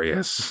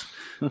hilarious.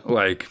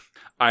 Like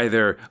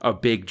either a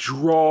big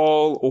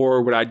drawl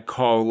or what I'd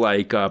call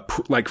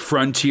like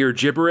frontier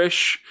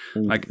gibberish,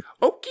 like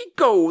 "Okie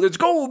go, there's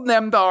gold in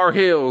them dar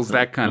hills,"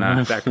 that kind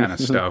of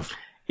stuff.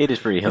 It is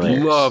pretty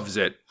hilarious. He loves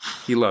it.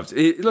 He loves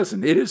it.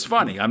 Listen, it is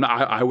funny.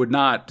 I would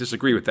not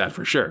disagree with that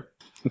for sure.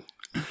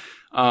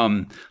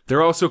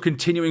 They're also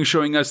continuing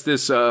showing us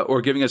this,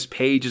 or giving us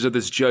pages of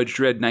this Judge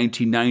Dredd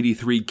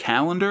 1993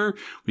 calendar.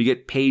 We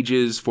get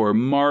pages for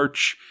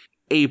March,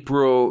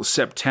 April,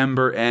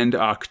 September, and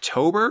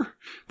October.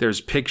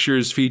 There's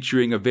pictures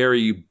featuring a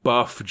very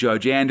buff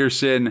Judge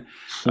Anderson,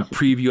 a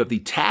preview of the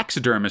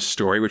taxidermist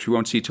story, which we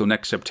won't see till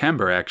next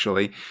September,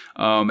 actually,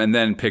 and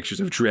then pictures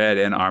of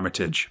Dredd and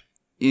Armitage.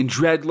 In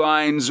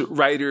Dreadlines,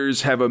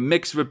 writers have a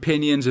mix of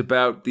opinions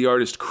about the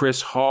artist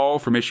Chris Hall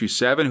from issue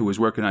 7, who was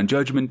working on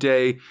Judgment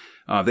Day.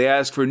 They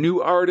ask for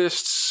new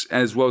artists,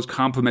 as well as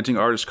complimenting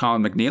artist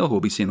Colin McNeil, who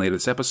we'll be seeing later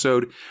this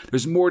episode.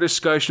 There's more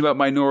discussion about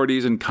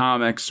minorities in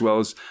comics, as well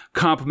as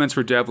compliments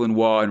for Devlin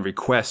Waugh and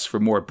requests for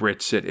more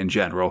Brit-Sit in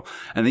general.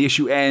 And the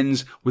issue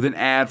ends with an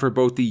ad for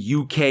both the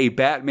UK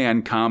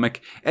Batman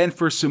comic and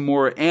for some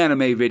more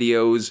anime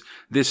videos,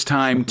 this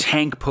time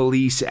Tank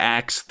Police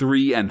Acts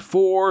 3 and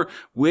 4,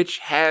 which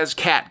has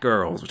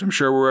Catgirls, which I'm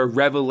sure were a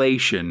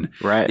revelation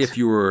if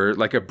you were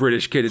like a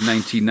British kid in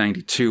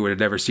 1992 and had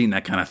never seen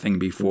that kind of thing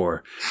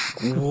before.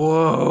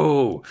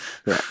 Whoa.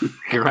 Right.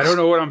 I don't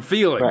know what I'm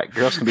feeling. Right.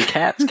 Girls can be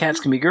cats, cats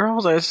can be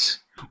girls. I just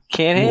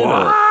can't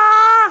handle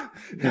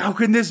it. How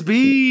can this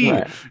be?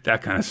 Right.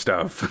 That kind of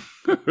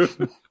stuff.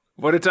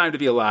 What a time to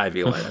be alive,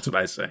 Eli. That's what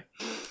I say.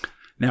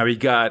 Now we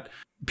got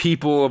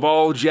people of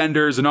all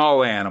genders and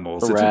all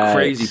animals.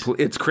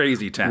 It's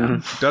crazy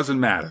town. Doesn't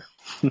matter.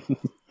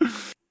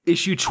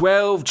 Issue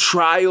 12,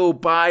 Trial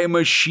by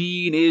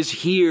Machine, is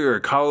here.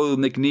 Colin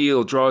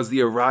McNeil draws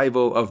the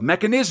arrival of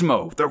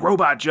Mechanismo, the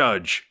robot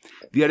judge.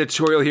 The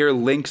editorial here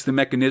links the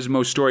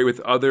Mechanismo story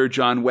with other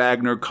John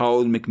Wagner,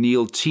 Colin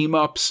McNeil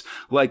team-ups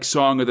like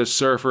Song of the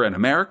Surfer and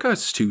America.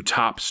 It's 2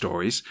 top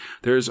stories.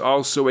 There's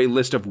also a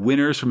list of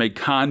winners from a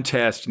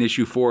contest in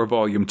issue 4,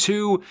 volume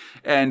 2,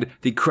 and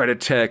the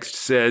credit text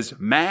says,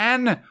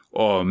 Man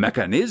or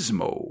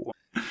Mechanismo?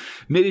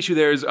 Mid-issue,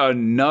 there's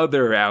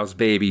another Owl's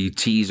Baby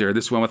teaser,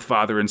 this one with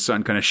father and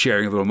son kind of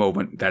sharing a little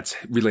moment that's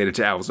related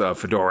to Owl's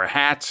fedora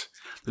hat.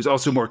 There's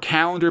also more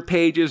calendar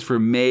pages for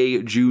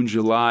May, June,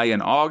 July,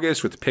 and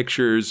August with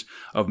pictures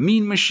of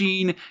Mean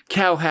Machine,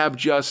 Calhab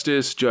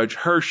Justice, Judge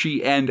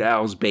Hershey, and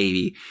Owl's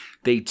Baby.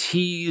 they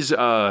tease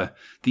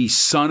the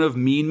Son of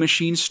Mean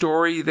Machine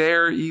story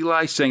there,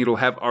 Eli, saying it'll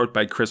have art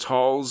by Chris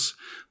Halls,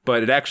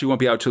 but it actually won't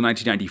be out till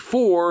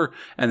 1994,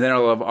 and then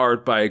it'll have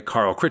art by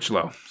Carl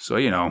Critchlow. So,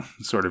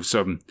 sort of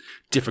some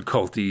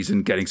difficulties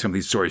in getting some of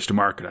these stories to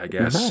market, I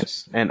guess.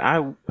 Nice. And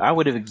I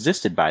would have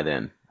existed by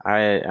then.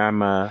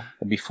 I'm I'd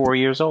be 4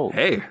 years old.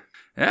 Hey,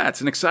 yeah,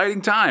 it's an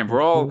exciting time.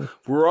 We're all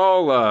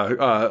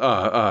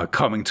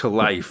coming to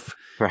life.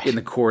 Right. In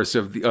the course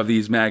of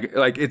these I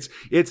think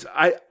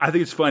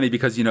it's funny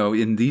because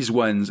in these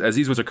ones, as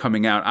these ones are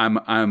coming out,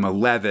 I'm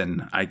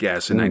 11, I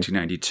guess, in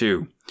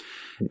 1992,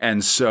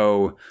 and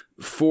so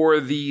for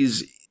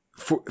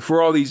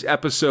all these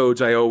episodes,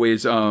 I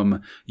always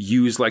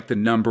use like the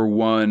number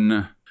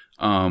one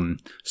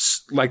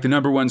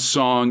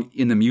song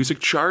in the music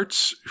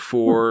charts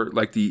for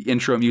like the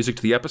intro music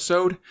to the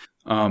episode.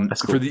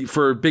 That's cool.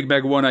 For Big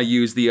Mega 1, I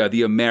use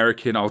the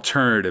American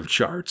alternative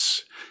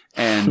charts,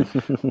 and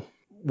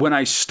when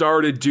I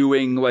started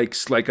doing like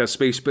a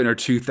Space Spinner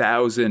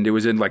 2000, it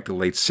was in like the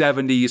late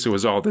 70s. So it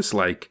was all this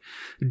like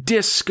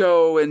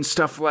disco and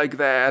stuff like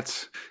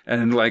that,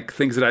 and like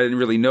things that I didn't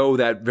really know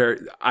that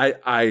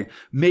I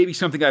maybe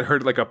something I'd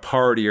heard at like a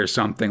party or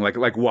something like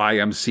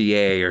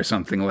YMCA or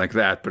something like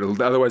that. But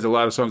otherwise, a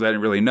lot of songs I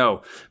didn't really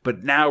know.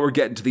 But now we're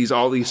getting to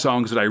all these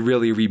songs that I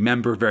really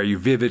remember very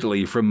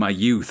vividly from my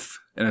youth,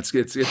 and it's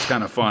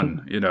kind of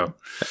fun,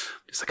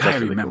 Just like I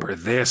remember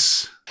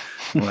this,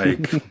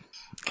 like.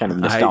 Kind of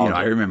nostalgia.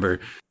 I remember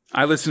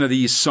I listened to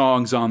these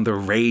songs on the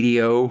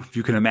radio, if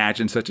you can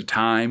imagine such a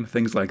time,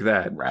 things like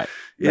that. Right.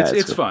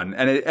 It's fun.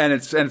 And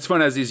it's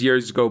fun as these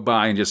years go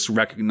by, and just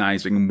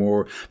recognizing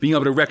more, being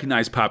able to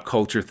recognize pop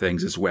culture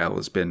things as well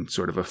has been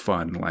sort of a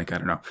fun, like, I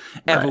don't know,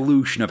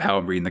 evolution of how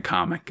I'm reading the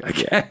comic, I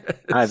guess. Yeah.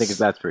 I think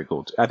that's pretty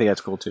cool. I think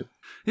that's cool too.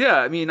 Yeah,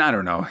 I mean, I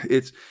don't know.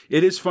 It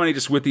is funny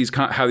just with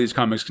how these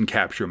comics can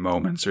capture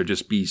moments or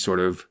just be sort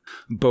of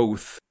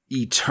both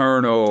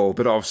eternal,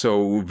 but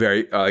also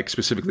very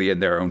specifically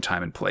in their own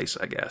time and place,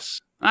 I guess.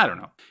 I don't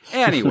know.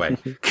 Anyway,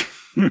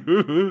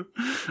 in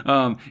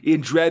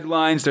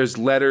Dreadlines, there's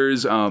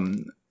letters.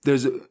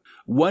 There's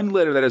one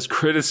letter that has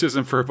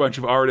criticism for a bunch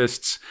of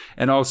artists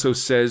and also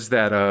says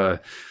that,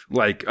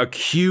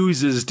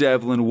 accuses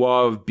Devlin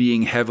Waugh of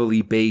being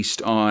heavily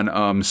based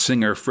on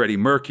singer Freddie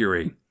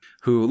Mercury.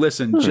 Who,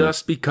 listen,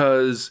 just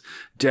because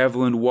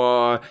Devlin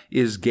Waugh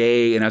is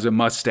gay and has a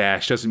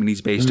mustache doesn't mean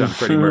he's based on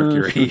Freddie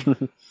Mercury.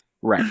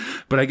 Right.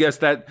 But I guess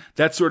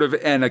that's sort of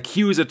an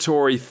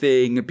accusatory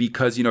thing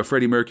because,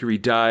 Freddie Mercury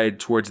died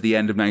towards the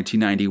end of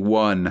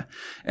 1991.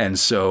 And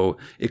so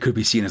it could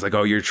be seen as like,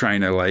 oh, you're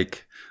trying to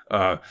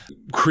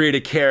create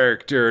a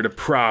character to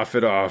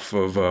profit off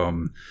of,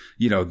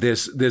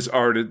 this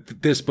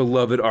artist, this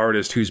beloved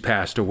artist who's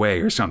passed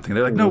away or something.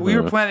 They're like, no, we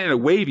were planning it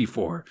way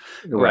before.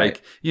 Right.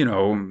 Like,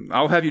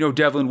 I'll have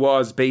Devlin Waugh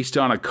is based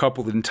on a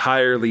couple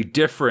entirely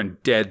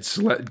different dead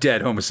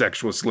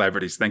homosexual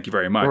celebrities. Thank you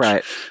very much.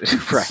 Right.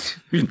 Right.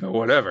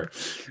 Whatever.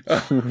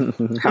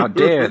 How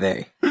dare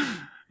they?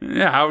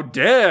 Yeah, how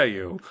dare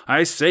you?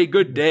 I say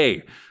good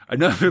day.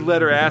 Another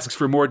letter asks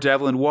for more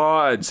Devlin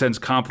Waugh and sends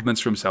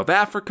compliments from South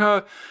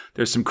Africa.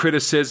 There's some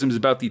criticisms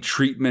about the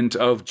treatment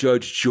of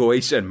Judge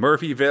Joyce and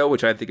Murphyville,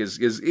 which I think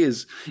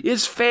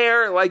is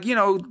fair. Like,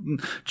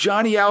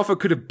 Johnny Alpha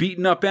could have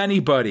beaten up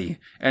anybody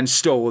and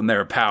stolen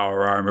their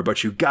power armor,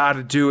 but you got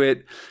to do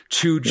it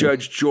to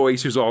Judge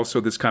Joyce, who's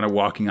also this kind of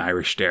walking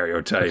Irish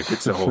stereotype.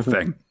 It's the whole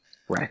thing.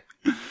 Right.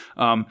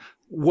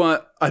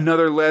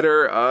 Another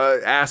letter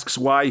asks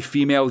why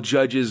female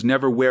judges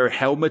never wear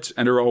helmets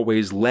and are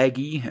always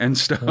leggy and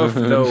stuff.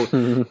 Though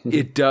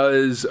it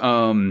does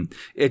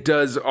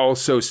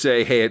also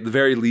say, hey, at the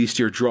very least,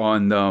 you're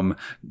drawing them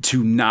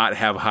to not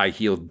have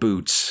high-heeled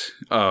boots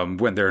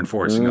when they're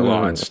enforcing the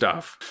law and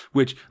stuff.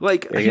 Which,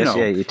 like, I guess,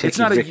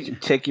 you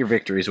take your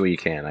victories where you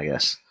can, I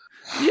guess.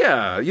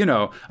 Yeah,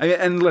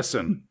 and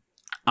listen.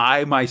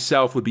 I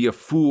myself would be a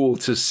fool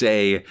to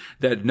say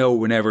that no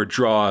one ever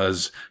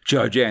draws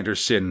Judge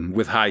Anderson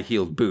with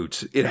high-heeled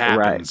boots. It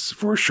happens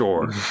for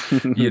sure,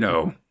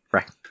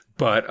 Right.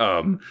 But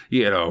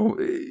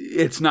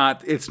it's not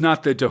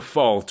the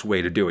default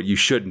way to do it. You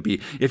shouldn't be.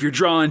 If you're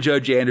drawing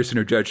Judge Anderson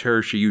or Judge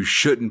Hershey, you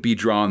shouldn't be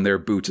drawing their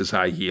boots as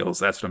high heels.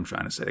 That's what I'm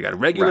trying to say. They got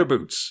regular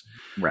boots.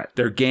 Right.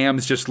 Their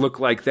gams just look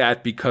like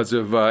that because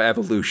of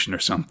evolution or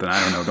something. I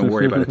don't know. Don't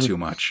worry about it too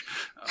much.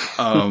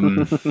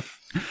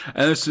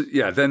 And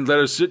then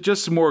letters,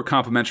 just some more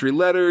complimentary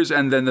letters,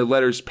 and then the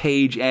letters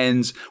page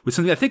ends with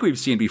something I think we've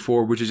seen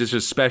before, which is just a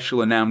special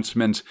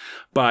announcement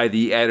by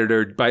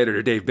editor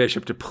Dave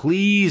Bishop to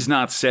please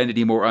not send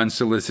any more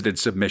unsolicited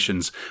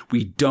submissions.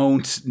 We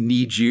don't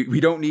need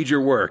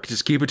your work.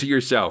 Just keep it to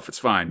yourself. It's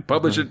fine.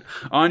 Publish it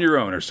on your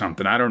own or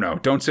something. I don't know.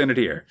 Don't send it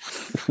here.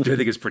 Which I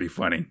think is pretty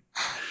funny.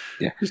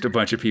 Yeah. Just a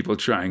bunch of people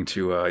trying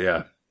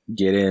to,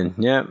 get in.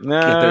 Yeah.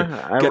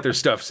 Get their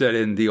stuff said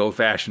in the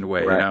old-fashioned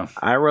way, right.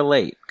 I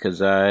relate,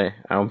 because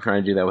I'm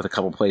trying to do that with a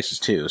couple places,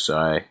 too, so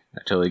I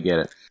totally get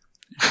it.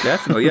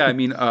 Definitely, yeah. I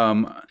mean,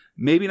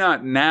 maybe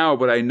not now,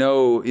 but I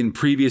know in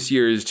previous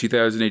years,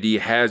 2000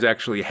 AD has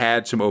actually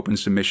had some open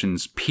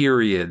submissions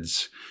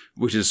periods,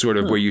 which is sort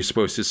of where you're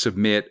supposed to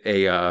submit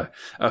a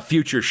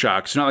future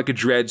shock. So not like a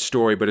Dread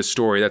story, but a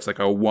story that's like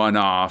a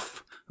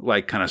one-off,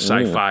 like kind of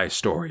sci-fi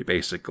story,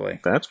 basically.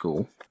 That's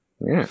cool.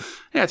 Yeah,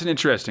 it's an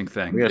interesting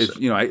thing. Yes.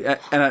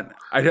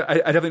 I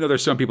definitely know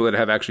there's some people that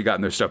have actually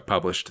gotten their stuff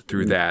published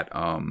through that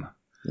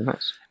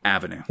nice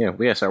avenue. Yeah,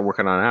 we gotta start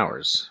working on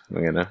ours.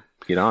 We're gonna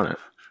get on it.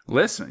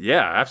 Listen,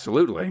 yeah,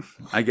 absolutely.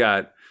 I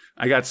got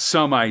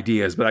some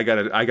ideas, but I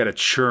gotta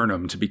churn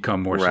them to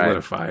become more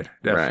solidified.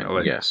 Definitely,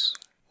 right. Yes.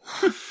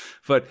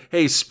 But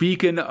hey,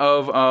 speaking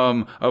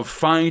of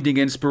finding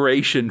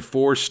inspiration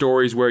for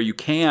stories where you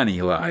can,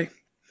 Eli,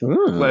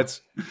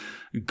 let's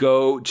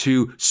go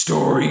to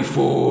Story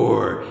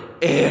 4,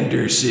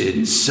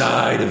 Anderson's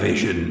Side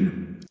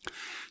Division.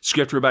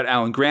 Script robot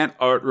Alan Grant,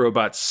 art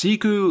robot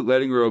Siku,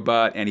 letting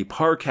robot Annie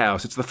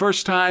Parkhouse. It's the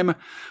first time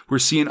we're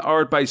seeing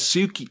art by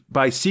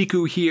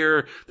Siku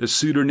here, the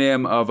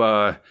pseudonym of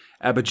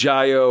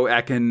Abigayo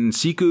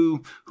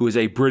Akinsiku, who is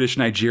a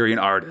British-Nigerian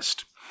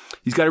artist.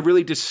 He's got a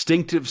really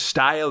distinctive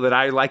style that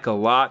I like a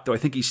lot, though I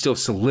think he's still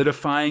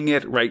solidifying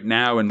it right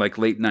now in like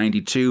late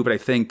 92, but I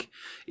think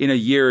in a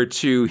year or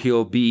two,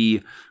 he'll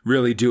be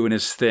really doing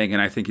his thing,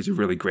 and I think he's a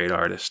really great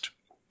artist.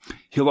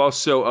 He'll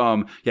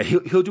also,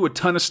 he'll do a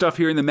ton of stuff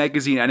here in the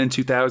magazine and in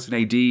 2000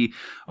 AD.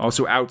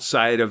 Also,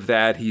 outside of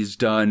that, he's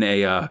done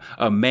a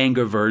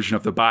manga version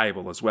of the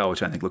Bible as well,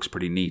 which I think looks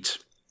pretty neat.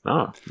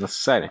 Oh, that's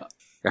exciting.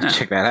 Gotta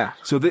check that out.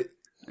 So,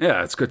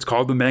 it's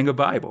called the Manga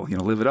Bible.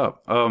 Live it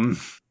up.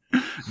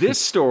 This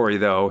story,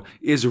 though,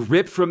 is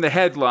ripped from the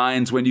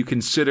headlines when you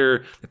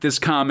consider that this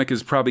comic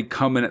is probably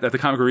that the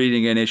comic we're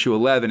reading in issue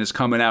 11 is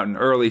coming out in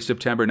early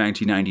September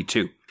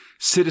 1992.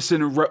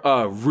 Citizen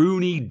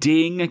Rooney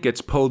Ding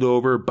gets pulled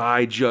over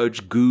by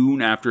Judge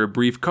Goon after a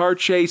brief car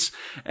chase,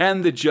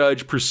 and the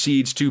judge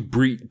proceeds to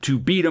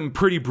beat him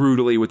pretty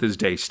brutally with his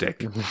day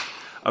stick.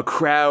 A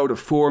crowd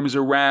forms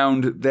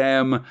around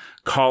them,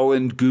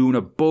 calling Goon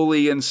a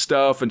bully and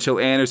stuff until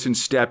Anderson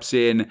steps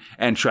in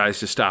and tries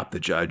to stop the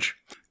judge.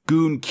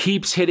 Goon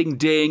keeps hitting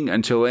Ding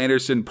until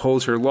Anderson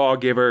pulls her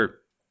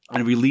lawgiver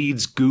and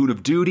relieves Goon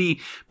of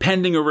duty,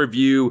 pending a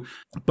review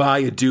by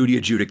a duty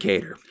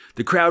adjudicator.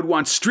 The crowd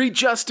wants street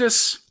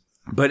justice,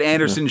 but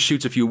Anderson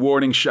shoots a few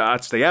warning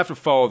shots. They have to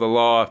follow the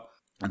law,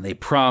 and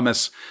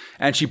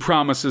she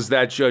promises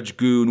that Judge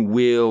Goon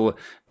will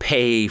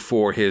pay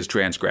for his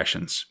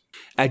transgressions.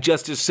 At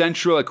Justice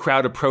Central, a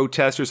crowd of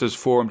protesters has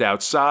formed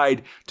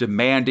outside,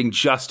 demanding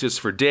justice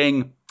for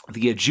Ding.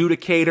 The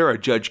adjudicator, a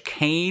Judge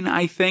Kane,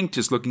 I think,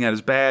 just looking at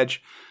his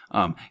badge,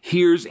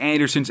 hears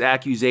Anderson's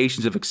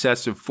accusations of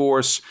excessive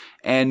force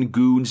and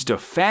Goon's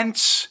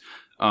defense.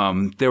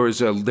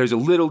 There's a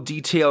little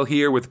detail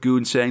here with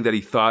Goon saying that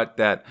he thought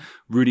that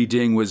Rudy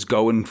Ding was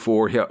going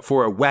for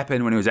a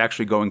weapon when he was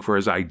actually going for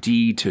his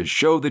ID to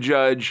show the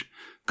judge.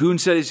 Goon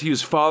says he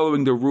was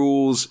following the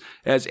rules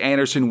as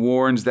Anderson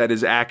warns that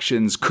his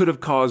actions could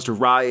have caused a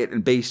riot,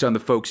 and based on the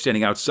folks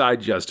standing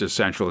outside Justice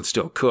Central, it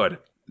still could.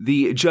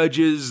 The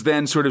judges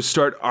then sort of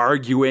start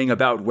arguing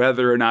about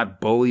whether or not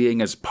bullying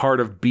is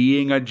part of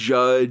being a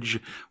judge,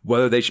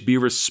 whether they should be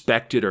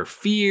respected or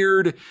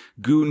feared.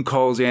 Goon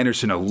calls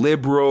Anderson a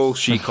liberal.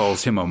 She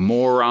calls him a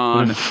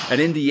moron.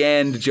 And in the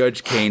end,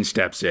 Judge Kane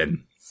steps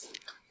in.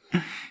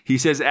 He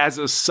says, as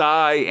a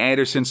sigh,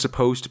 Anderson's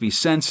supposed to be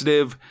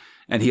sensitive,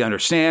 and he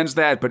understands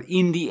that, but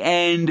in the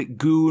end,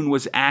 Goon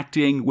was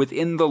acting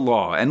within the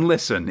law. And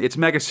listen, it's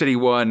Mega City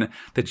 1.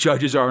 The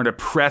judges aren't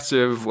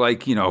oppressive,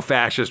 like,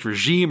 fascist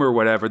regime or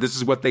whatever. This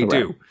is what they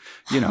do.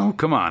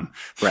 Come on.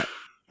 Right.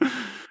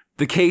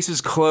 The case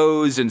is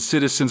closed and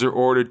citizens are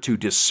ordered to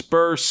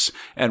disperse.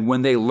 And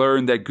when they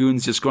learn that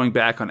Goon's just going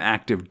back on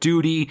active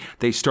duty,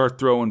 they start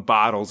throwing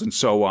bottles and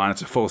so on.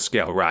 It's a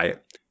full-scale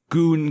riot.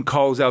 Goon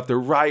calls out the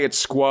riot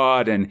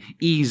squad and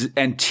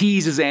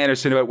teases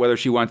Anderson about whether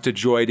she wants to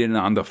join in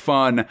on the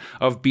fun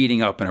of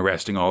beating up and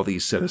arresting all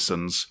these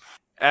citizens.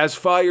 As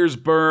fires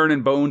burn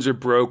and bones are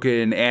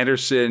broken,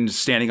 Anderson,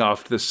 standing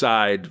off to the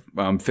side,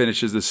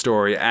 finishes the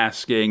story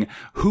asking,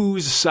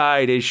 whose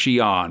side is she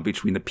on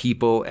between the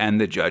people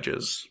and the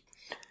judges?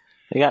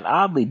 They got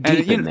oddly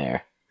deep in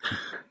there.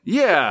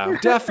 Yeah,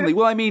 definitely.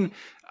 Well, I mean,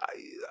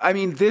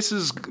 this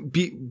is...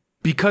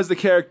 Because the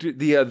character,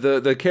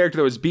 the character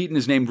that was beaten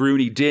is named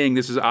Rooney Ding.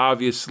 This is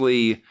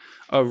obviously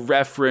a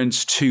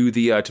reference to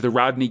the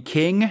Rodney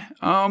King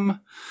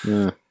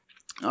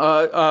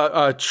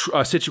a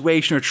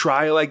situation or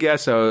trial, I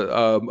guess.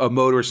 A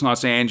motorist in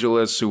Los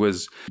Angeles who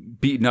was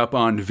beaten up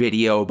on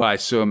video by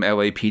some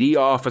LAPD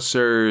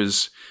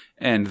officers.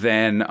 And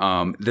then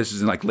this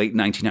is in like late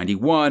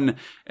 1991,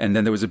 and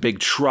then there was a big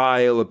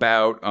trial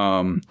about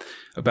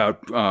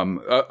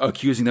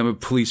accusing them of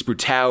police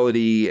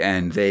brutality,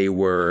 and they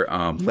were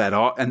let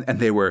off, and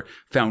they were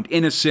found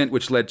innocent,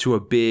 which led to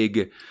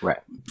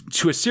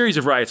to a series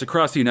of riots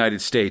across the United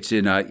States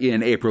in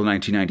April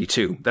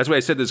 1992. That's why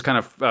I said this kind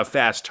of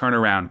fast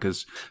turnaround,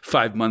 because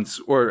 5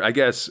 months, or I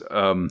guess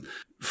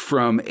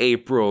from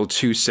April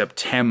to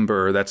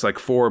September. That's like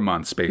 4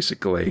 months,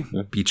 basically,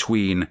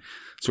 between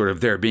sort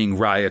of there being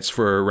riots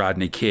for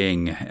Rodney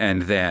King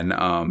and then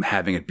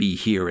having it be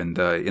here in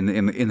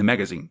the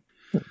magazine.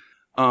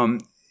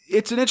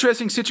 It's an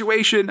interesting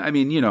situation. I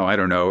mean, I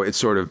don't know. It's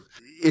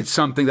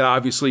something that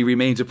obviously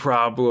remains a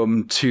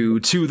problem to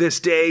this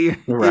day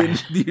in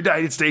the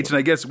United States, and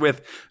I guess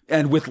with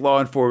law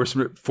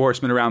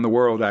enforcement around the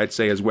world, I'd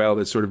say as well.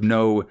 There's sort of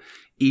no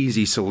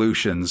easy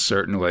solutions,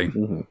 certainly.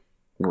 Mm-hmm.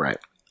 Right.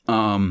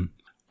 I'm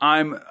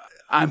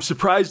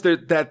surprised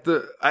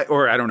that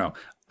I don't know.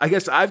 I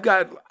guess I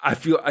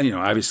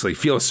obviously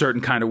feel a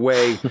certain kind of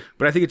way,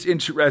 but I think it's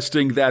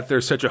interesting that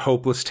there's such a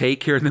hopeless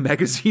take here in the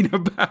magazine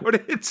about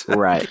it.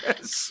 Right.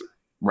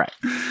 Right.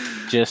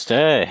 Just,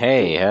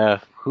 hey,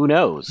 who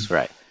knows?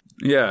 Right.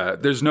 Yeah.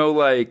 There's no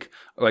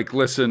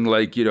listen,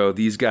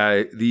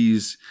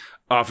 these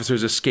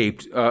officers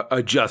escaped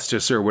a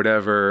justice or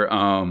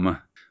whatever.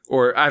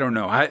 Or I don't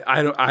know.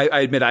 I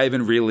admit I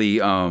haven't really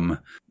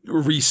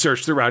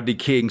researched the Rodney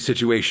King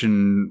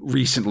situation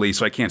recently,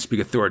 so I can't speak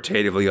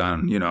authoritatively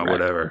on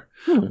whatever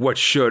what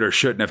should or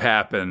shouldn't have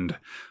happened.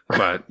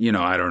 But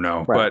I don't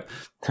know. Right. But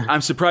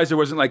I'm surprised there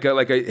wasn't like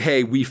a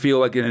hey, we feel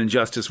like an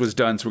injustice was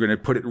done, so we're going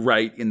to put it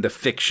right in the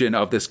fiction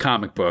of this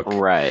comic book.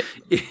 Right.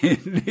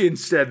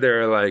 Instead,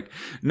 they're like,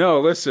 no,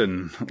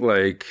 listen,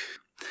 like.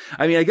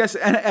 I mean, I guess,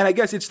 and I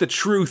guess it's the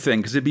true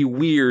thing, because it'd be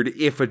weird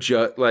if a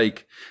judge,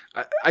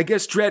 I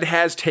guess Dredd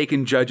has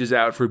taken judges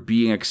out for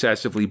being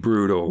excessively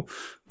brutal,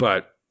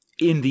 but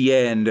in the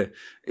end,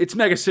 it's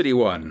Mega City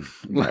 1.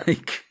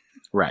 Right.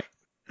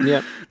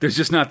 Yeah. There's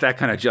just not that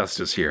kind of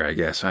justice here, I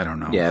guess. I don't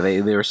know. Yeah,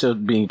 they were still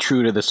being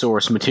true to the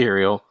source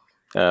material,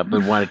 but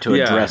wanted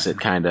to address it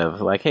kind of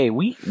like, hey,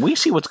 we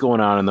see what's going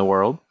on in the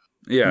world.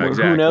 Yeah,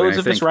 exactly. Who knows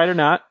if it's right or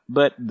not,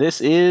 but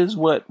this is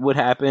what would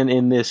happen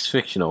in this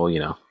fictional,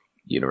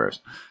 universe.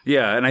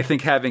 Yeah, and I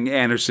think having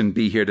Anderson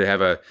be here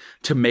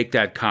to make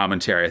that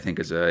commentary, I think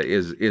is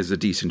a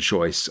decent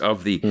choice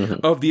of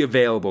the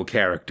available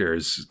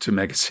characters to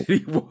Mega City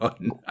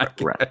 1.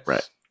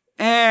 Right.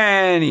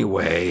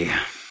 Anyway,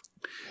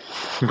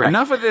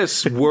 enough of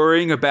this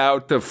worrying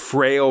about the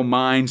frail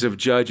minds of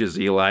judges,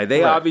 Eli.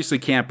 They obviously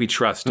can't be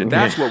trusted.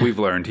 That's what we've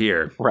learned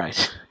here.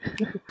 Right.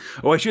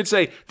 Oh, I should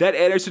say that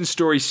Anderson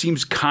story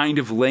seems kind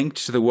of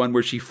linked to the one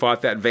where she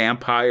fought that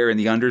vampire in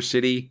the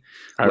Undercity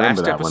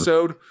last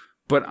episode.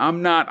 But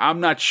I'm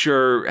not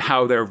sure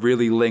how they're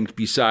really linked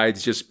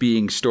besides just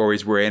being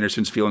stories where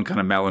Anderson's feeling kind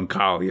of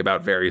melancholy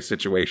about various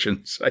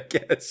situations, I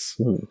guess.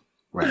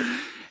 Right.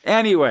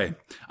 Anyway,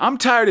 I'm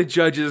tired of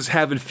judges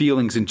having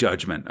feelings and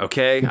judgment,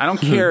 okay? I don't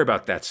care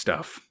about that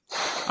stuff.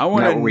 I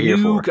want I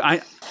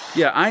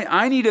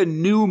need a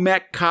new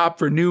mech cop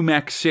for New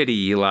Mech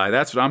City, Eli.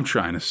 That's what I'm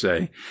trying to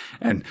say.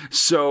 And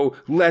so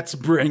let's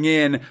bring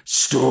in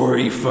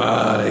Story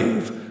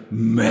 5,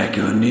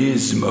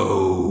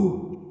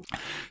 Mechanismo.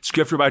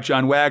 Script robot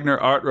John Wagner,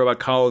 art robot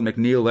Colin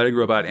McNeil, lettering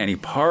robot Annie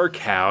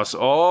Parkhouse.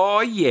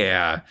 Oh,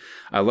 yeah.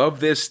 I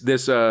love this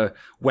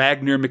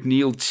Wagner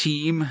McNeil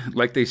team.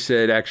 Like they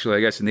said, actually,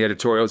 I guess in the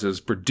editorials, has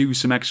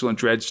produced some excellent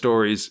Dredd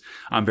stories.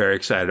 I'm very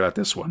excited about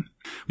this one.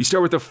 We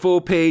start with a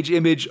full-page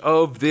image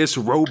of this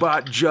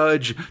robot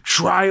judge.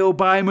 Trial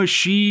by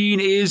machine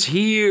is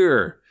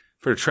here.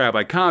 For a trial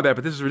by combat,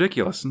 but this is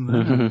ridiculous. All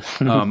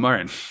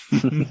right.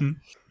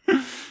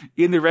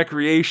 In the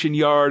recreation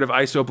yard of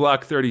ISO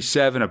Block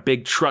 37, a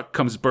big truck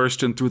comes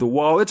bursting through the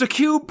wall. It's a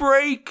cube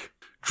break!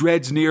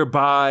 Dredd's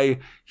nearby.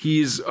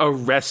 He's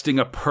arresting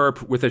a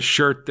perp with a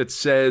shirt that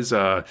says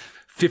 50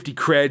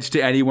 creds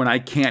to anyone I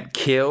can't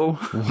kill.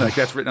 Like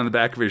that's written on the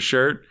back of his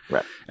shirt.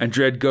 Right. And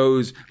Dredd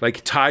goes,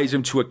 ties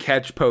him to a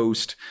catch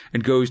post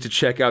and goes to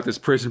check out this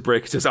prison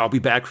break. He says, I'll be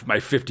back with my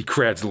 50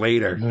 creds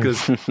later.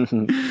 Because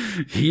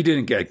he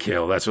didn't get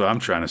killed. That's what I'm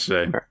trying to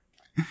say. Right.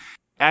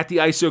 At the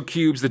ISO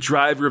cubes, the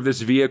driver of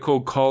this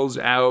vehicle calls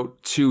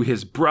out to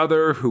his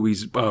brother, who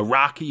he's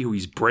Rocky, who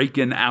he's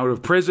breaking out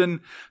of prison,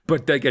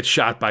 but they get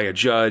shot by a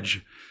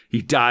judge.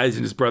 He dies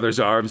in his brother's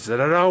arms.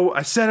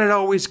 I said I'd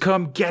always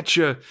come get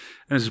you.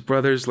 And his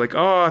brother's like,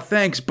 oh,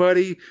 thanks,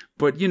 buddy.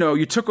 But,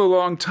 you took a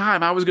long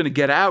time. I was going to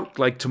get out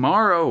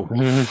tomorrow.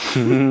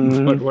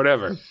 But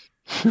whatever.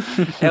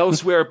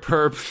 Elsewhere,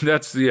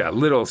 that's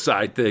little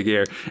side thing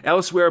here.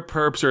 Elsewhere,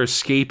 perps are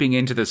escaping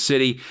into the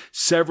city.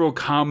 Several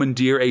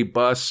commandeer a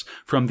bus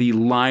from the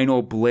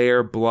Lionel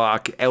Blair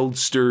block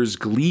Eldster's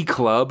Glee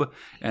Club.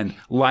 And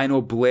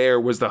Lionel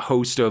Blair was the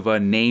host of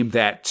Name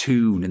That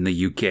Tune in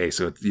the UK.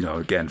 So,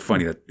 again,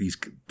 funny that these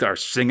are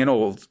singing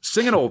old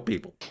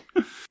people.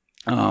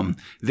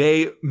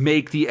 They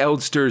make the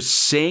Eldsters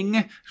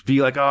sing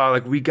be like, oh,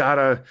 like we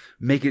gotta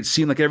make it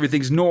seem like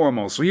everything's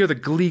normal. So here the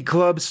Glee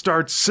Club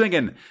starts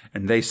singing,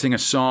 and they sing a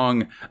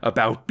song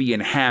about being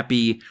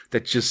happy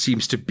that just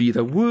seems to be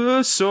the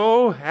 "we're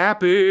so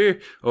happy"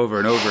 over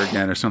and over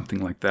again, or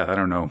something like that. I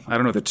don't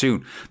know the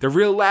tune. They're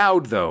real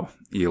loud though,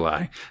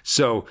 Eli.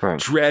 So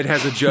Dredd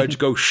has a judge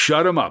go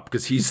shut him up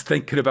because he's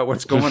thinking about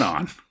what's going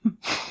on.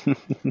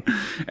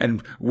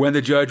 And when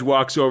the judge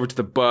walks over to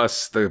the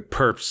bus, the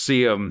perps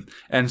see him,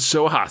 and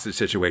so a hostage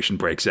situation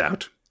breaks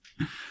out.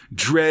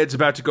 Dredd's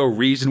about to go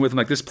reason with him,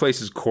 like, this place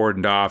is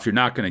cordoned off. You're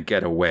not going to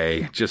get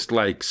away. Just,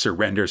 like,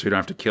 surrender so we don't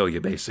have to kill you,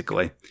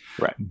 basically.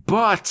 Right.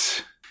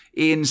 But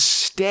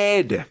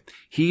instead,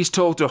 he's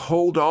told to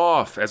hold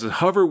off as a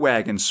hover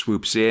wagon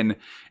swoops in,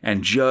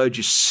 and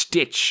Judge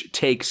Stitch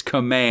takes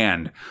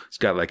command. He's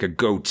got, like, a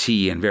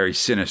goatee and very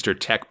sinister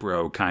tech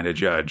bro kind of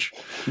judge.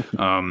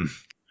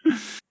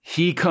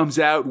 He comes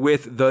out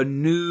with the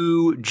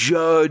new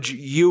Judge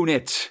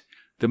unit.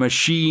 The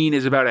machine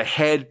is about a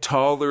head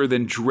taller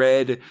than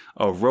Dredd,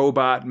 a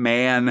robot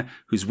man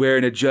who's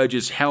wearing a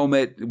judge's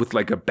helmet with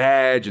like a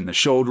badge and the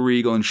shoulder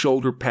eagle and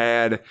shoulder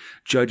pad,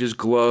 judge's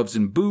gloves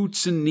and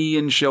boots and knee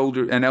and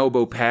shoulder and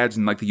elbow pads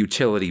and like the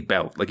utility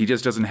belt. Like he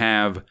just doesn't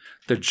have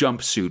the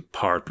jumpsuit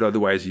part, but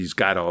otherwise he's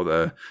got all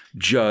the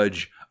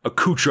judge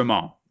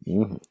accoutrement.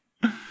 Mm-hmm.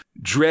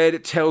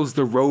 Dredd tells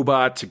the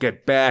robot to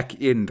get back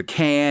in the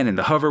can in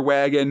the hover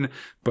wagon,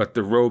 but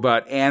the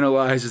robot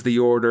analyzes the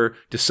order,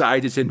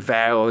 decides it's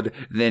invalid,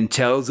 then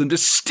tells him to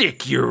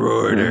stick your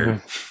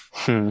order.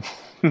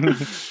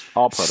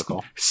 All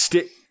protocol.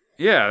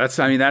 Yeah,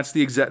 that's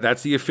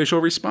the official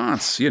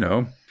response, you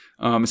know.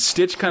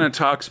 Stitch kind of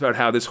talks about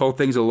how this whole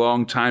thing's a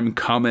long time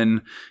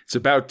coming. It's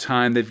about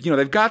time.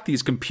 They've got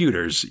these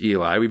computers,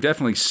 Eli. We've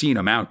definitely seen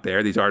them out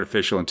there, these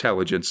artificial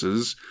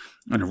intelligences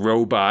and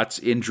robots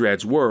in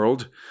Dredd's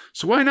world.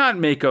 So why not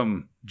make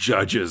them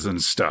judges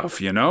and stuff,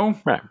 you know?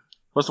 Right.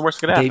 What's the worst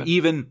that could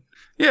happen?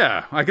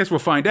 I guess we'll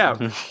find out.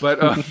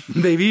 But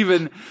they've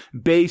even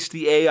based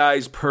the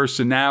AI's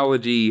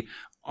personality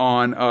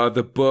on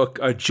the book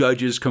A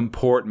Judge's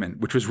Comportment,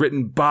 which was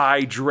written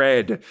by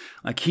Dredd.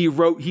 Like he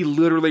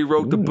literally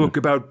wrote the book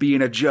about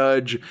being a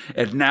judge,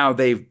 and now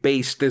they've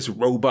based this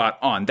robot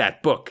on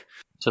that book.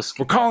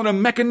 We're calling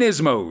them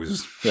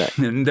mechanismos. Yeah.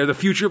 And they're the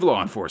future of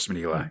law enforcement,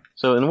 Eli.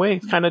 So in a way,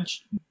 it's kind of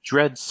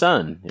Dredd's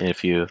son,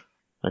 if you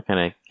kind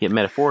of get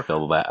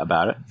metaphorical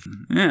about it.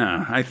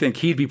 Yeah, I think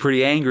he'd be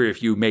pretty angry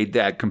if you made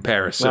that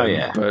comparison. Oh,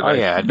 yeah. But I'd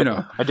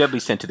definitely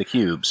sent to the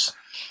cubes.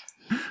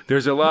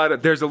 There's a lot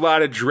of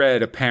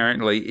Dredd,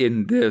 apparently,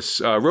 in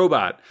this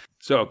robot.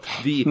 So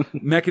the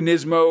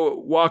Mechanismo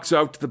walks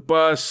out to the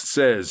bus,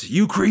 says,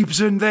 "You creeps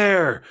in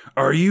there,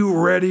 are you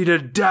ready to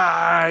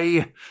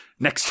die?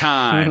 Next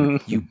time,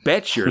 you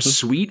bet your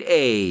sweet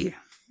A."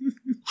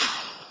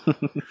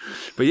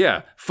 But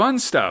yeah, fun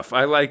stuff.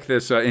 I like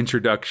this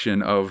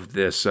introduction of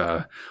these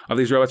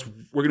robots.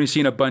 We're going to be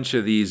seeing a bunch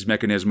of these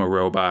Mechanismo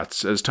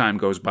robots as time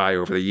goes by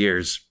over the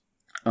years.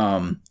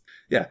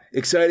 Yeah,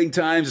 exciting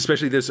times,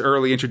 especially this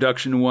early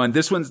introduction one.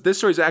 This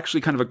story is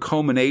actually kind of a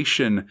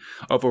culmination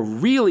of a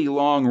really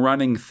long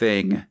running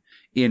thing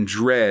in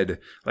Dredd.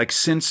 Like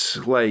since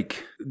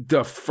like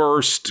the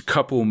first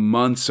couple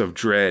months of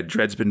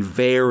Dredd's been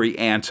very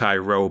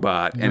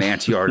anti-robot and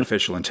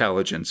anti-artificial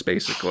intelligence,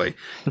 basically.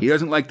 He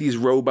doesn't like these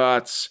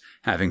robots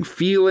having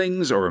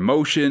feelings or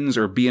emotions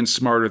or being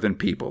smarter than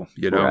people,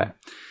 you know? Right.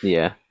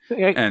 Yeah.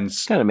 And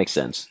kind of makes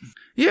sense.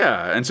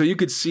 Yeah, and so you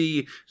could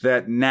see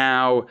that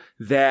now,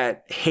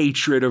 that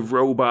hatred of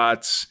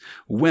robots,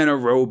 when a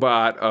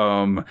robot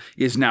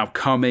is now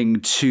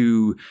coming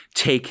to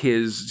take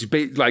his,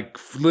 like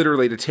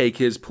literally to take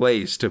his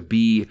place, to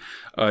be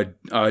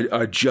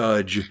a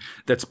judge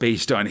that's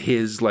based on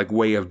his like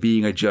way of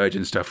being a judge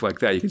and stuff like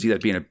that. You can see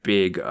that being a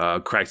big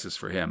crisis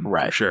for him,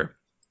 right? For sure.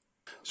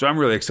 So I'm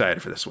really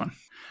excited for this one.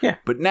 Yeah.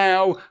 But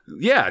now,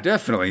 yeah,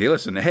 definitely.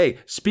 Listen, hey,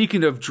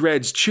 speaking of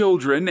Dredd's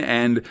children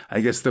and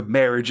I guess the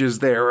marriages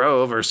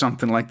thereof or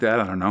something like that,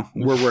 I don't know.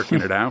 We're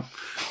working it out.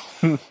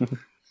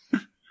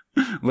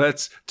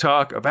 Let's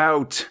talk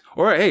about,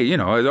 or hey, you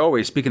know, as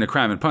always, speaking of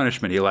crime and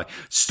punishment, Eli,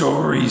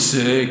 Story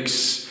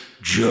 6,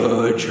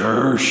 Judge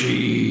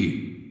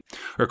Hershey.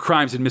 Or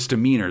Crimes and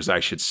Misdemeanors, I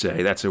should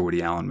say. That's a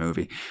Woody Allen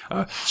movie.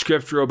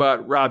 Script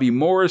robot Robbie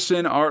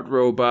Morrison, art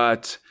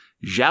robot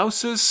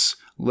Jousis,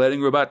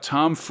 letting robot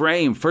Tom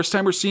Frame. First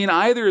time we're seeing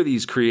either of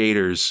these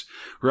creators,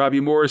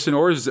 Robbie Morrison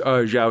or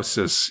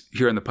Jousis,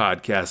 here on the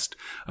podcast.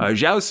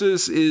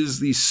 Jousis is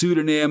the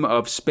pseudonym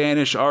of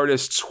Spanish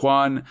artist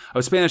Juan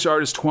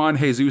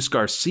Jesus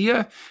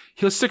Garcia.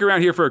 He'll stick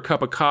around here for a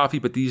cup of coffee,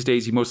 but these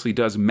days he mostly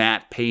does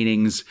matte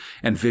paintings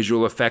and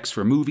visual effects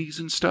for movies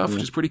and stuff,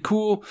 which is pretty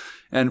cool.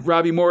 And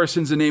Robbie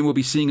Morrison's a name we'll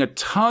be seeing a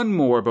ton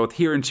more, both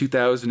here in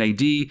 2000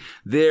 AD.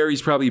 There,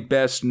 he's probably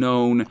best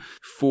known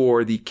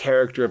for the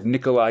character of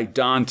Nikolai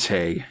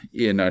Dante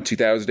in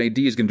 2000 AD.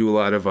 He's going to do a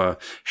lot of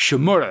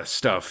Shimura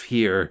stuff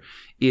here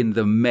in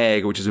the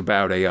Meg, which is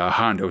about a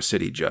Hondo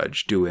City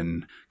judge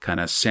doing kind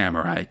of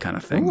samurai kind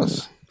of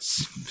things.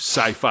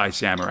 Sci-fi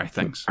samurai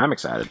things. I'm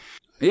excited.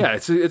 Yeah,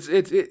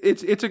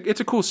 it's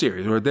a cool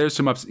series where there's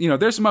some ups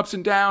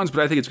and downs,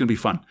 but I think it's going to be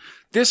fun.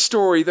 This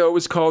story though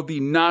is called The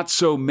Not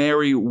So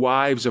Merry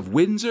Wives of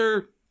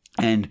Windsor,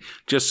 and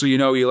just so you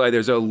know, Eli,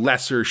 there's a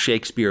lesser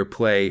Shakespeare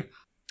play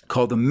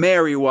called The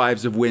Merry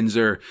Wives of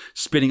Windsor,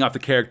 spinning off the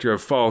character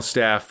of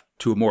Falstaff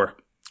to a more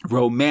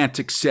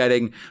romantic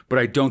setting, but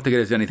I don't think it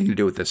has anything to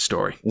do with this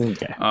story.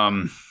 Okay.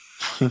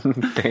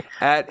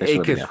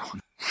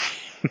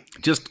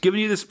 Just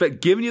giving you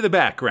the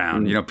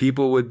background. You know,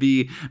 people would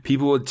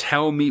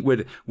tell me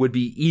would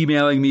be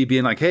emailing me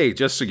being like, "Hey,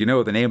 just so you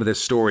know, the name of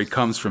this story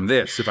comes from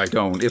this." If I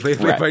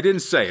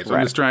didn't say it, so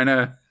I'm just trying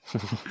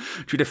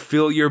to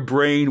fill your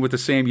brain with the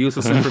same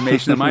useless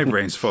information that my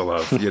brain's full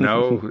of. You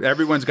know,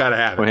 everyone's got to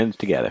have it. We're hands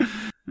together.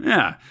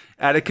 Yeah,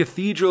 at a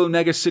cathedral in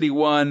Mega City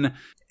 1.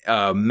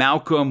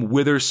 Malcolm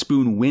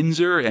Witherspoon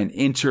Windsor, an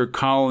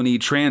inter-colony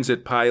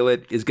transit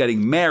pilot, is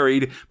getting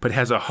married, but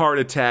has a heart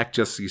attack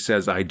just as he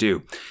says, "I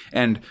do."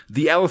 And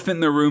the elephant in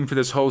the room for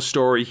this whole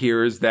story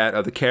here is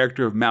that the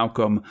character of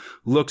Malcolm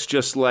looks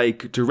just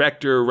like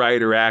director,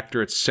 writer,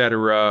 actor,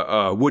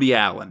 etc. Woody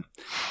Allen.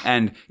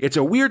 And it's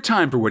a weird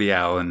time for Woody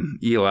Allen,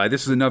 Eli.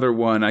 This is another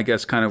one, I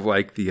guess, kind of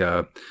like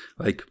the,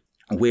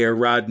 where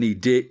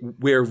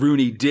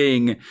Rooney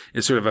Ding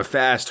is sort of a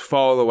fast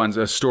follow on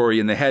a story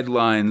in the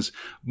headlines.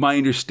 My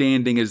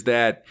understanding is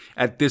that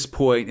at this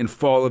point in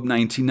fall of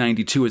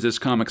 1992, as this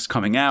comic's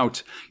coming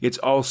out, it's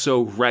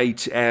also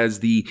right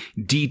as the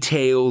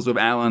details of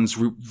Allen's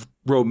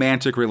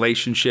romantic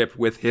relationship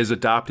with his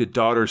adopted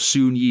daughter,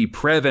 Soon-Yi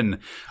Previn,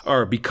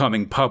 are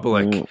becoming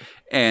public.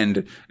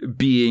 And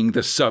being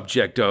the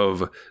subject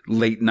of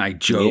late night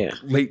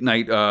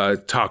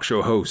talk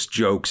show host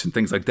jokes and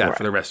things like that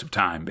for the rest of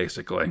time,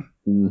 basically.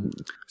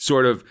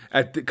 Sort of,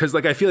 because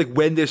I feel like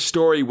when this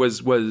story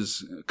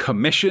was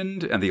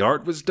commissioned and the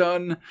art was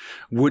done,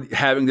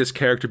 having this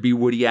character be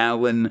Woody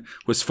Allen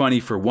was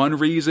funny for one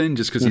reason,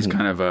 just because he's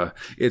kind of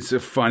it's a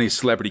funny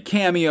celebrity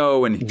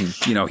cameo, and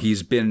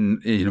he's been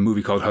in a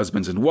movie called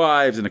Husbands and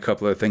Wives and a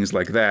couple of things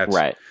like that.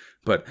 Right.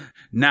 But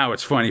now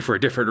it's funny for a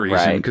different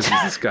reason, because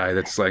he's this guy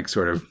that's like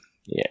sort of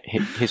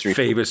history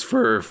famous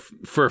for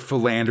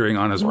philandering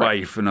on his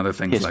wife and other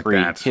things like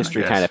that.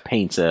 History kind of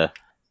paints a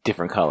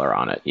different color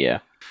on it, yeah.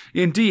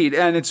 Indeed,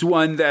 and it's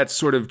one that's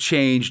sort of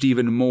changed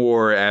even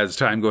more as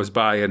time goes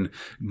by and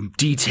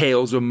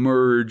details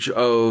emerge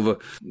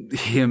of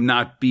him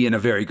not being a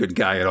very good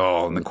guy at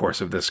all in the course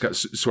of this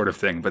sort of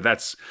thing. But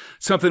that's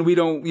something we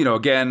don't,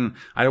 again,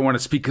 I don't want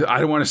to speak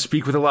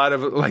with a lot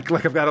of, like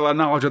I've got a lot of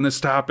knowledge on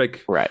this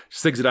topic. Right.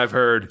 Just things that I've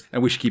heard,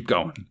 and we should keep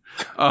going.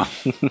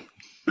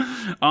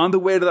 On the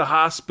way to the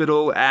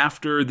hospital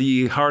after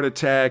the heart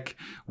attack,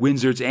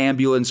 Windsor's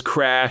ambulance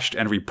crashed,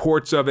 and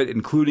reports of it,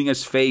 including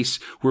his face,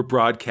 were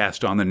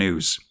broadcast on the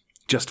news.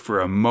 Just for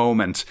a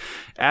moment.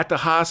 At the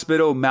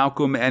hospital,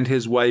 Malcolm and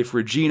his wife,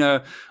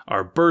 Regina,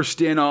 are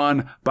burst in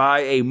on by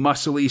a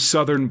muscly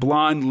southern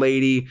blonde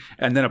lady,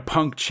 and then a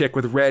punk chick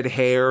with red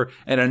hair,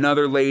 and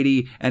another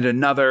lady, and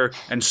another,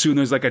 and soon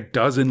there's like a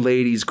dozen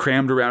ladies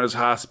crammed around his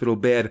hospital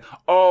bed,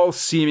 all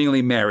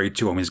seemingly married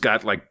to him. He's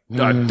got like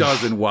a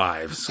dozen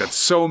wives. Got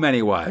so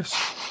many wives.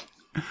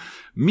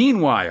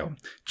 Meanwhile,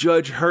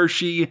 Judge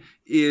Hershey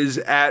is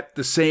at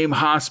the same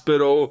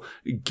hospital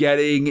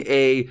getting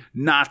a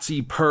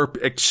Nazi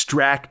perp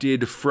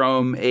extracted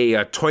from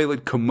a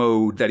toilet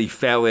commode that he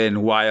fell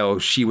in while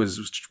she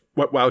was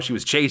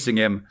chasing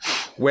him.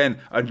 When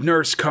a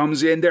nurse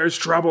comes in, there's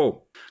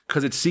trouble,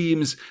 because it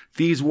seems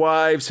these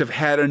wives have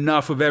had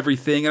enough of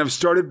everything and have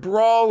started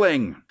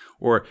brawling.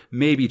 Or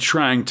maybe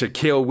trying to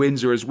kill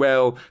Windsor as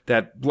well.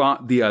 That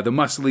blonde, the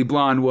muscly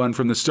blonde one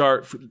from the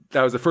start,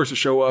 that was the first to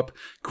show up,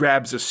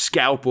 grabs a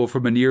scalpel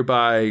from a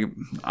nearby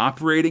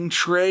operating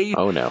tray.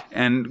 Oh no!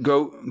 And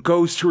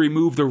goes to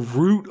remove the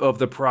root of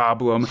the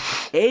problem,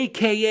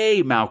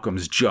 aka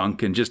Malcolm's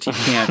junk, and just he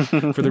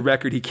can't. For the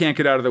record, he can't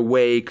get out of the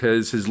way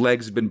because his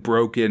legs have been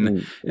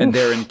broken and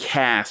they're in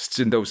casts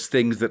and those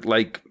things that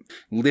like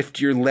lift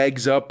your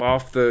legs up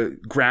off the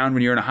ground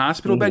when you're in a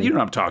hospital bed. You know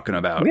what I'm talking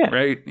about,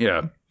 right?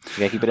 Yeah. You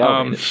gotta keep it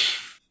elevated.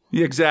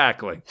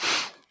 Exactly.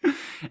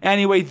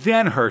 Anyway,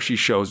 then Hershey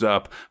shows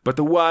up, but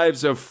the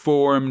wives have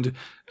formed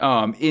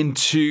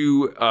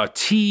into a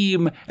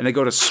team, and they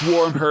go to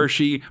swarm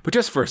Hershey, but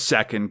just for a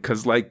second,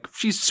 because like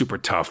she's super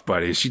tough,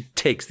 buddy. She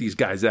takes these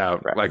guys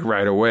out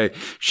right away.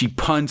 She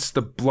punts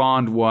the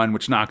blonde one,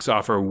 which knocks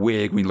off her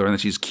wig. We learn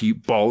that she's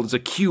bald as a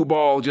cue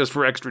ball, just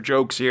for extra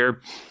jokes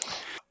here.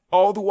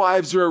 All the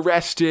wives are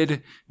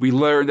arrested. We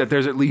learn that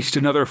there's at least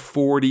another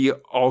 40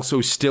 also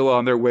still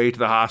on their way to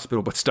the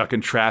hospital, but stuck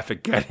in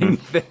traffic getting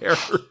there.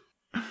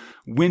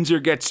 Windsor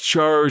gets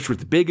charged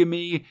with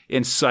bigamy,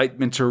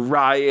 incitement to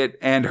riot,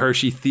 and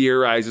Hershey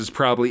theorizes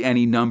probably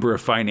any number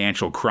of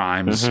financial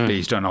crimes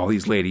based on all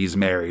these ladies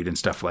married and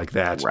stuff like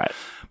that. Right.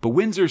 But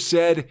Windsor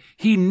said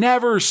he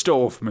never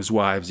stole from his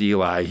wives,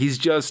 Eli. He's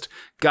just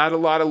got a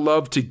lot of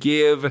love to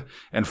give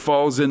and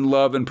falls in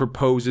love and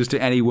proposes to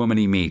any woman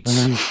he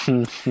meets.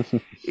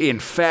 In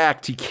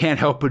fact, he can't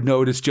help but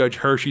notice Judge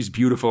Hershey's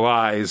beautiful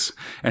eyes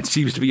and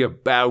seems to be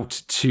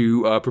about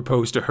to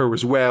propose to her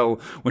as well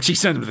when she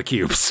sends him the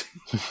cubes.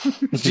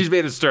 She's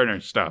made of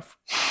sterner stuff.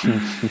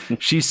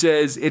 She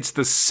says it's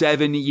the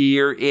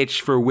 7-year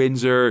itch for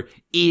Windsor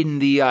in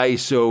the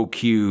ISO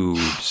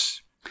cubes.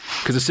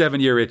 Because a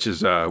 7-year itch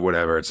is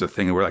whatever. It's a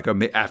thing where, like,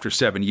 after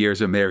 7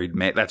 years, a married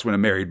man, that's when a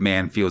married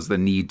man feels the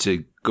need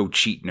to go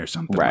cheating or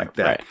something like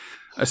that. Right.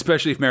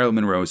 Especially if Marilyn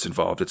Monroe's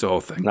involved. It's a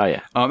whole thing. Oh,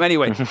 yeah.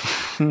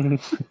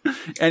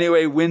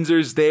 Anyway,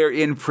 Windsor's there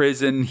in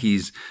prison.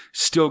 He's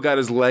still got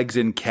his legs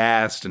in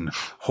cast and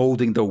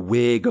holding the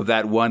wig of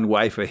that one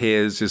wife of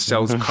his. His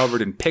cell's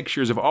covered in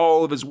pictures of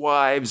all of his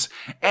wives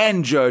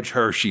and Judge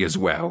Hershey as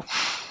well.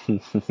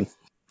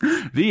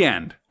 The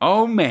end.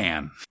 Oh,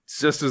 man. It's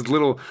just a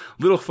little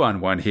fun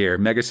one here.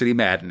 Mega City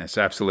Madness.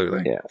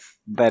 Absolutely. Yeah,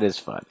 that is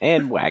fun.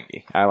 And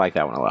wacky. I like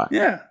that one a lot.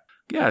 Yeah.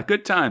 Yeah,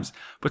 good times.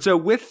 But so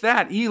with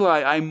that,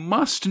 Eli, I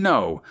must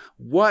know,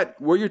 what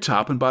were your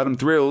top and bottom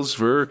thrills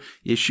for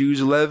issues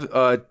 11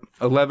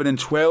 and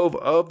 12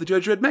 of the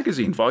Judge Dredd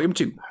magazine, Volume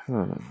 2?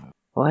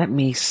 Let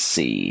me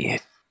see.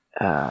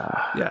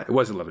 Yeah, it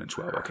was 11 and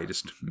 12. Okay,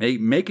 just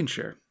making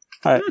sure.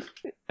 I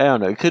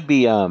don't know. It could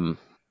be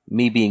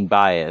me being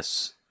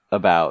biased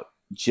about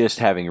just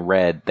having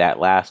read that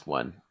last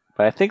one.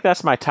 But I think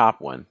that's my top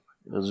one.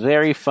 It was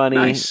very funny,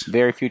 nice.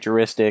 Very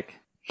futuristic.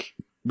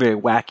 Very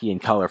wacky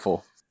and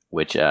colorful,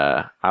 which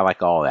I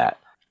like all that.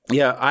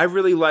 Yeah, I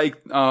really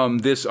like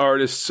this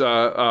artist's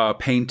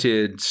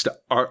painted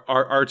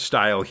art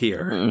style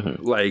here.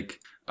 Mm-hmm.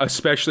 Like,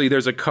 especially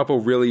there's a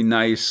couple really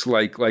nice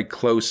like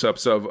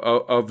close-ups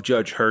of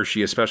Judge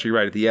Hershey, especially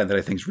right at the end, that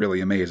I think is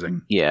really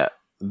amazing. Yeah,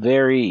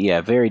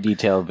 very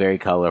detailed, very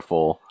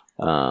colorful.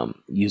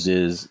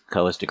 Uses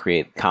colors to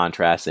create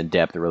contrast and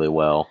depth really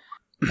well.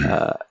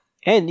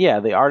 And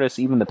yeah, the artist,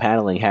 even the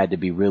paneling had to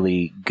be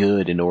really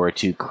good in order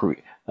to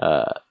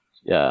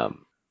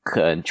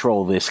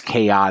control this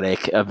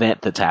chaotic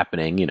event that's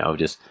happening. You know,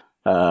 just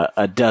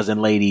a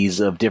dozen ladies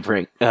of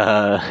different,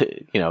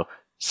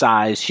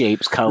 size,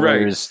 shapes,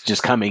 colors,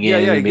 just coming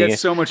in. Yeah, you get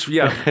so much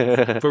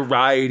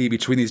variety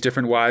between these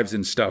different wives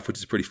and stuff, which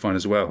is pretty fun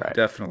as well. Right.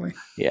 Definitely.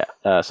 Yeah.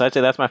 So I'd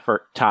say that's my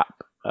first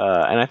top.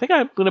 And I think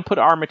I'm going to put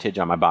Armitage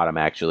on my bottom,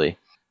 actually.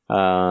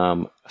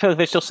 I feel like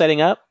they're still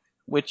setting up,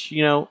 which,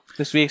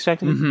 this to be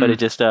expected, but it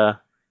just,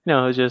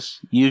 it's just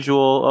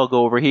usual. I'll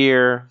go over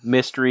here,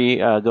 mystery,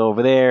 go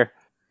over there,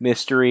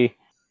 mystery.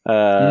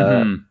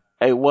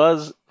 It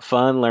was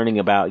fun learning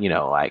about,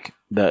 like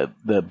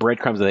the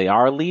breadcrumbs that they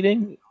are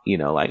leading,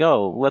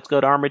 let's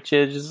go to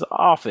Armitage's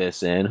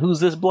office and who's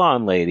this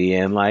blonde lady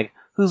and like,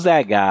 who's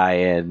that guy?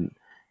 And,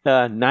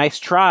 nice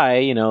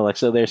try,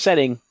 so they're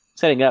setting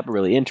up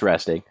really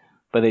interesting,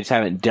 but they just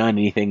haven't done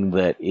anything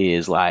that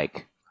is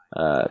like,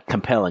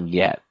 compelling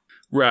yet.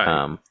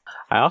 Right.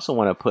 I also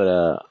want to put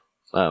a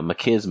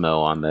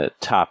Machismo on the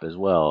top as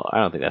well. I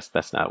don't think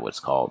that's not what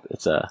it's called.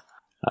 It's a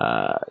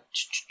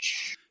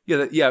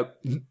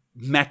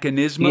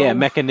Mechanismo. Yeah,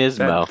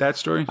 Mechanismo. That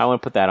story. I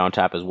want to put that on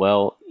top as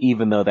well,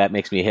 even though that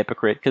makes me a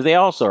hypocrite because they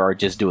also are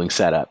just doing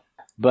setup.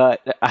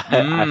 But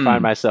I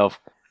find myself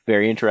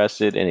very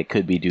interested, and it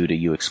could be due to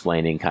you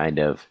explaining kind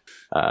of,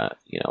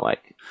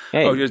 like,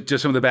 hey,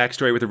 just some of the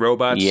backstory with the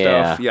robot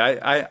stuff.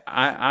 Yeah,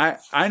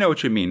 I know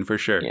what you mean for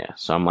sure. Yeah,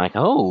 so I'm like,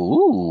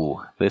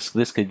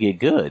 this could get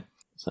good.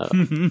 So,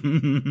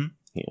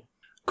 yeah,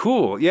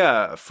 cool.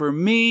 Yeah, for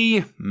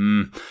me,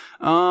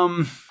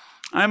 I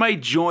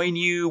might join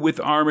you with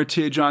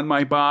Armitage on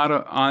my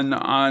bottom.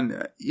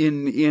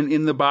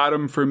 In the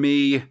bottom for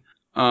me.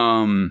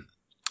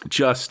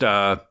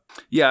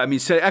 Yeah, I mean,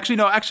 I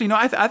think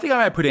I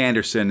might put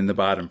Anderson in the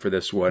bottom for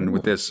this one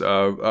with this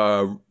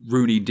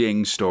Rooney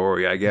Ding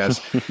story, I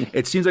guess.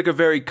 It seems like a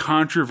very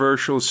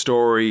controversial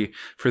story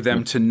for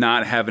them to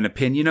not have an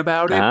opinion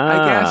about it,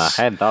 I guess.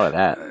 I hadn't thought of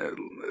that.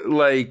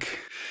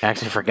 I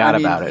actually forgot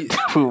about it.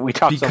 We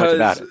talked so much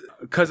about it.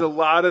 Because a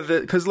lot of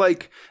it,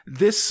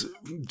 this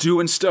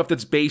doing stuff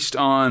that's based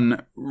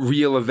on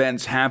real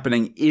events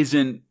happening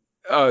isn't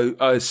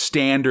a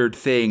standard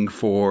thing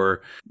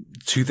for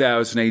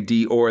 2000 AD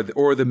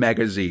or the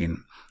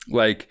magazine.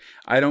 Like,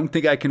 I don't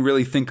think I can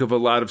really think of a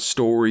lot of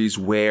stories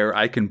where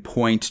I can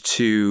point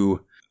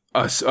to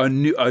a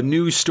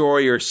new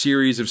story or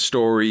series of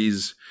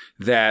stories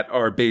that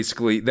are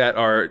basically that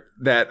a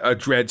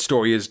Dredd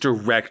story is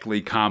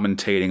directly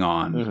commentating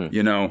on,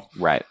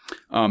 right?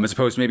 As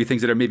opposed to maybe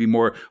things that are maybe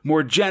more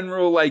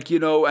general, like,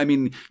 I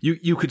mean,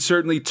 you could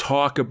certainly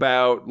talk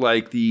about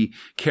like the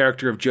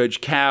character of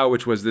Judge Cow,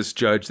 which was this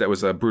judge that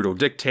was a brutal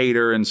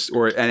dictator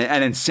or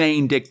an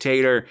insane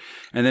dictator,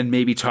 and then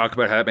maybe talk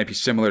about how that might be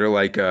similar to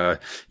like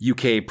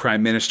UK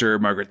Prime Minister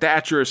Margaret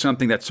Thatcher or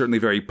something. That's certainly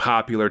a very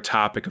popular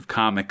topic of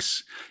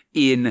comics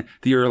in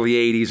the early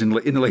 80s and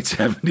in the late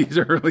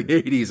 70s, early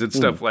 80s and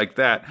stuff like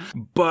that.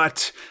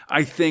 But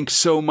I think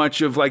so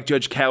much of like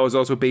Judge Cal is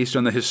also based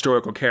on the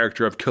historical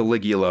character of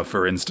Caligula,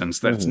 for instance.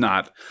 That's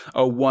not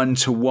a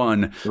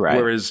one-to-one,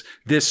 whereas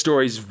this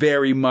story is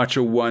very much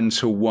a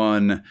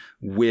one-to-one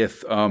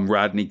with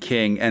Rodney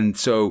King. And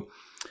so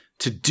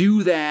to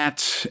do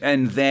that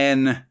and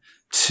then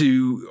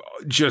to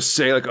just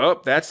say like,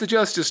 oh, that's the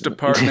Justice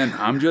Department.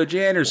 I'm Judge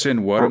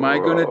Anderson. What am I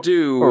going to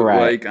do?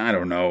 Like, I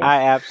don't know.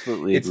 I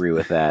absolutely agree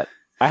with that.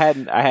 I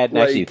hadn't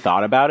actually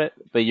thought about it,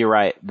 but you're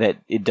right that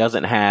it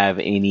doesn't have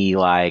any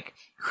like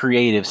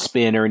creative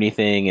spin or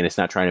anything, and it's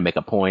not trying to make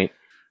a point.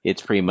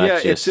 It's pretty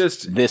much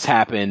just this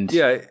happened.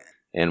 Yeah.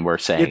 And we're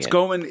saying it's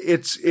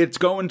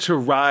going to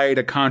ride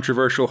a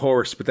controversial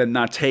horse, but then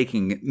not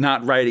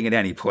riding it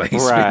any place,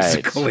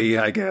 basically,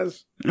 I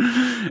guess.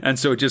 And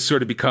so it just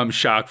sort of becomes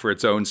shock for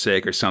its own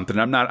sake or something.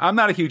 I'm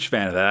not a huge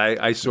fan of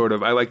that. I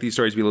like these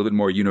stories to be a little bit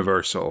more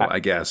universal, I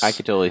guess. I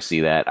could totally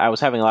see that. I was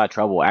having a lot of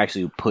trouble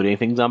actually putting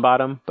things on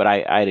bottom, but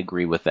I'd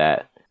agree with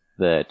that.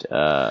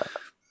 I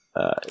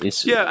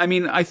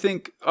mean, I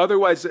think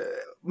otherwise.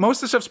 Most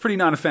of the stuff's pretty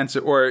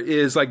non-offensive, or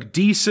is like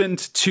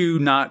decent to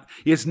not.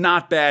 It's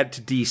not bad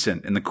to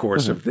decent in the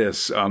course of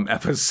this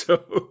episode,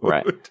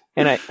 right?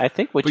 And I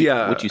think what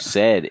you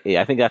said,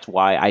 I think that's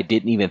why I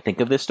didn't even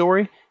think of this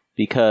story,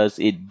 because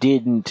it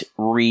didn't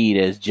read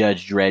as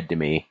Judge Dredd to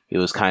me. It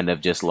was kind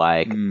of just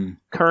like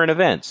current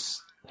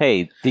events.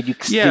 Hey, did you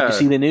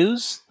see the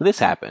news? This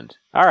happened.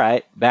 All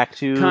right, back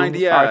to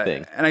our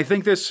thing. And I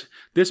think this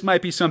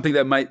might be something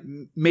that might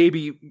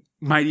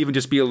even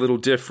just be a little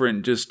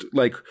different, just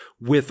like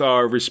with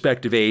our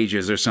respective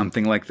ages or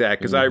something like that.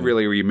 Because I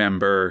really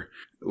remember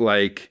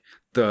like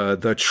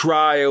the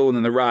trial and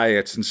then the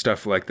riots and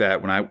stuff like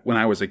that when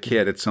I was a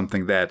kid. It's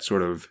something that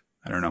sort of,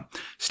 I don't know,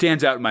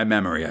 stands out in my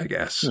memory, I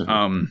guess.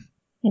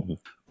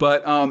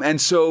 But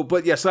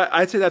yes,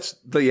 I'd say that's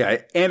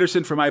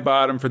Anderson for my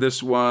bottom for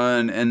this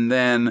one, and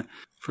then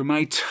for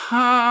my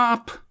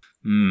top,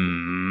 I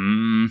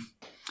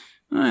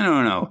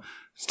don't know.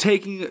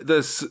 Taking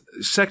the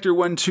Sector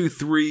 1, 2,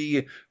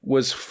 3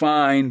 was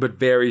fine, but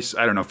very,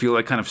 I don't know, feel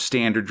like kind of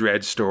standard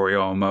Dredd story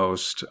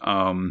almost.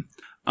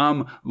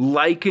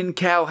 Liking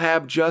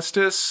Cal-Hab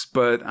Justice,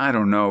 but I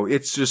don't know.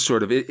 It's just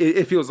sort of,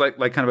 it feels like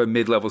kind of a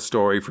mid-level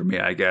story for me,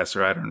 I guess,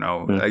 or I don't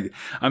know.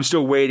 I'm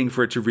still waiting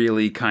for it to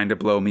really kind of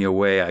blow me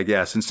away, I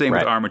guess. And same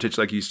with Armitage,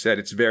 like you said,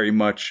 it's very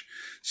much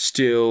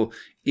still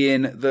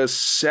in the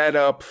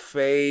setup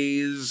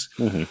phase.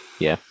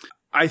 Yeah.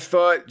 I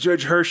thought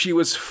Judge Hershey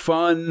was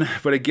fun,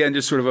 but again,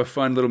 just sort of a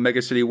fun little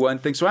Mega City 1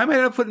 thing. So I might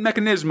end up putting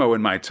Mechanismo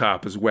in my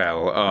top as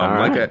well.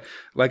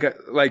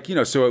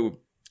 So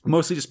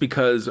mostly just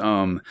because,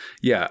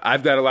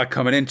 I've got a lot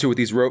coming into with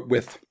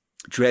with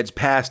Dredd's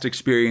past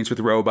experience with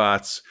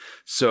robots.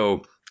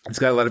 So it's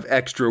got a lot of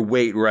extra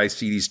weight where I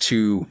see these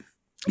two,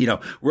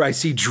 where I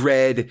see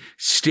Dredd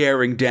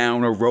staring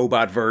down a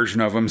robot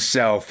version of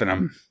himself,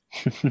 and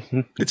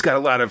it's got a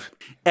lot of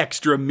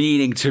extra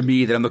meaning to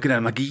me that I'm looking at.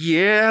 I'm like,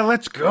 yeah,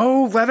 let's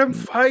go. Let him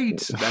fight.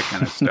 That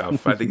kind of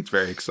stuff. I think it's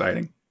very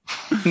exciting.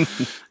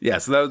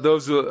 So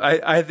those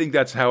I think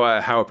that's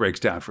how it breaks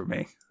down for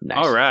me.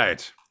 Nice. All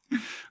right.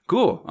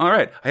 Cool. All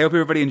right. I hope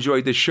everybody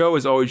enjoyed this show.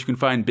 As always, you can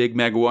find Big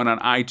Meg 1 on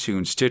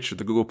iTunes, Stitcher,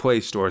 the Google Play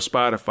Store,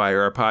 Spotify,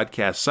 or our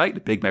podcast site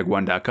at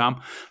bigmeg1.com.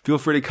 Feel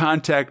free to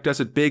contact us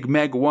at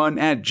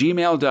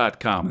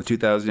bigmeg1@gmail.com, the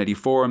 2080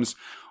 forums,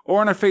 or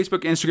on our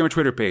Facebook, Instagram, or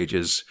Twitter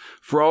pages.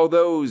 For all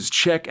those,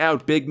 check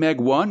out Big Meg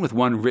 1 with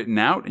one written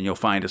out, and you'll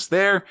find us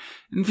there.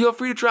 And feel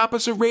free to drop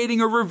us a rating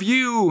or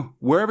review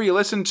wherever you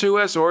listen to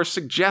us, or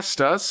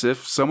suggest us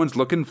if someone's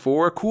looking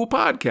for a cool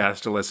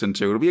podcast to listen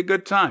to. It'll be a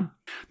good time.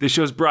 This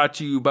show is brought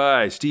to you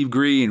by Steve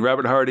Green,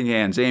 Robert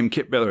Hardinghans, Aim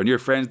Kipmiller, and your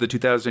friends, the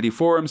 2080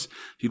 Forums.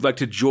 If you'd like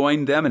to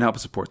join them and help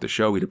us support the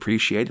show, we'd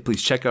appreciate it.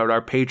 Please check out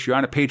our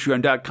Patreon at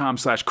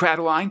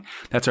patreon.com/Crataline.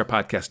 That's our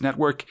podcast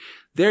network.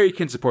 There you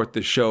can support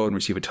this show and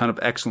receive a ton of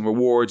excellent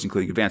rewards,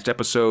 including advanced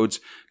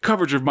episodes,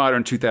 coverage of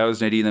Modern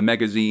 2080 in the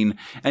magazine,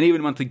 and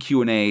even monthly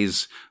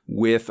Q&As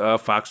with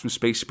Fox from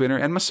Space Spinner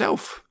and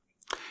myself.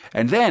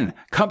 And then,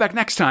 come back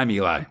next time,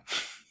 Eli.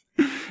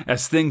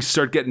 As things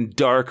start getting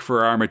dark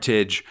for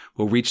Armitage,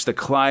 we'll reach the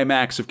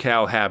climax of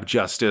Cal-Hab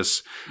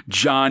Justice.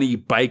 Johnny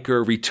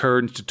Biker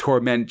returns to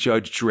torment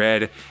Judge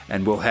Dredd,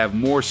 and we'll have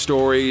more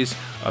stories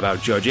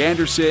about Judge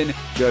Anderson,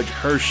 Judge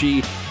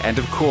Hershey, and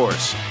of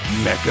course,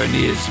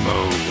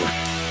 Mechanismo.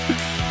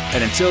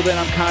 And until then,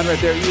 I'm Conrad,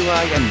 there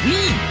Eli, and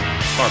we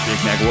are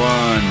Big Meg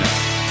 1.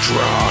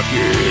 Drop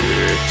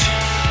it!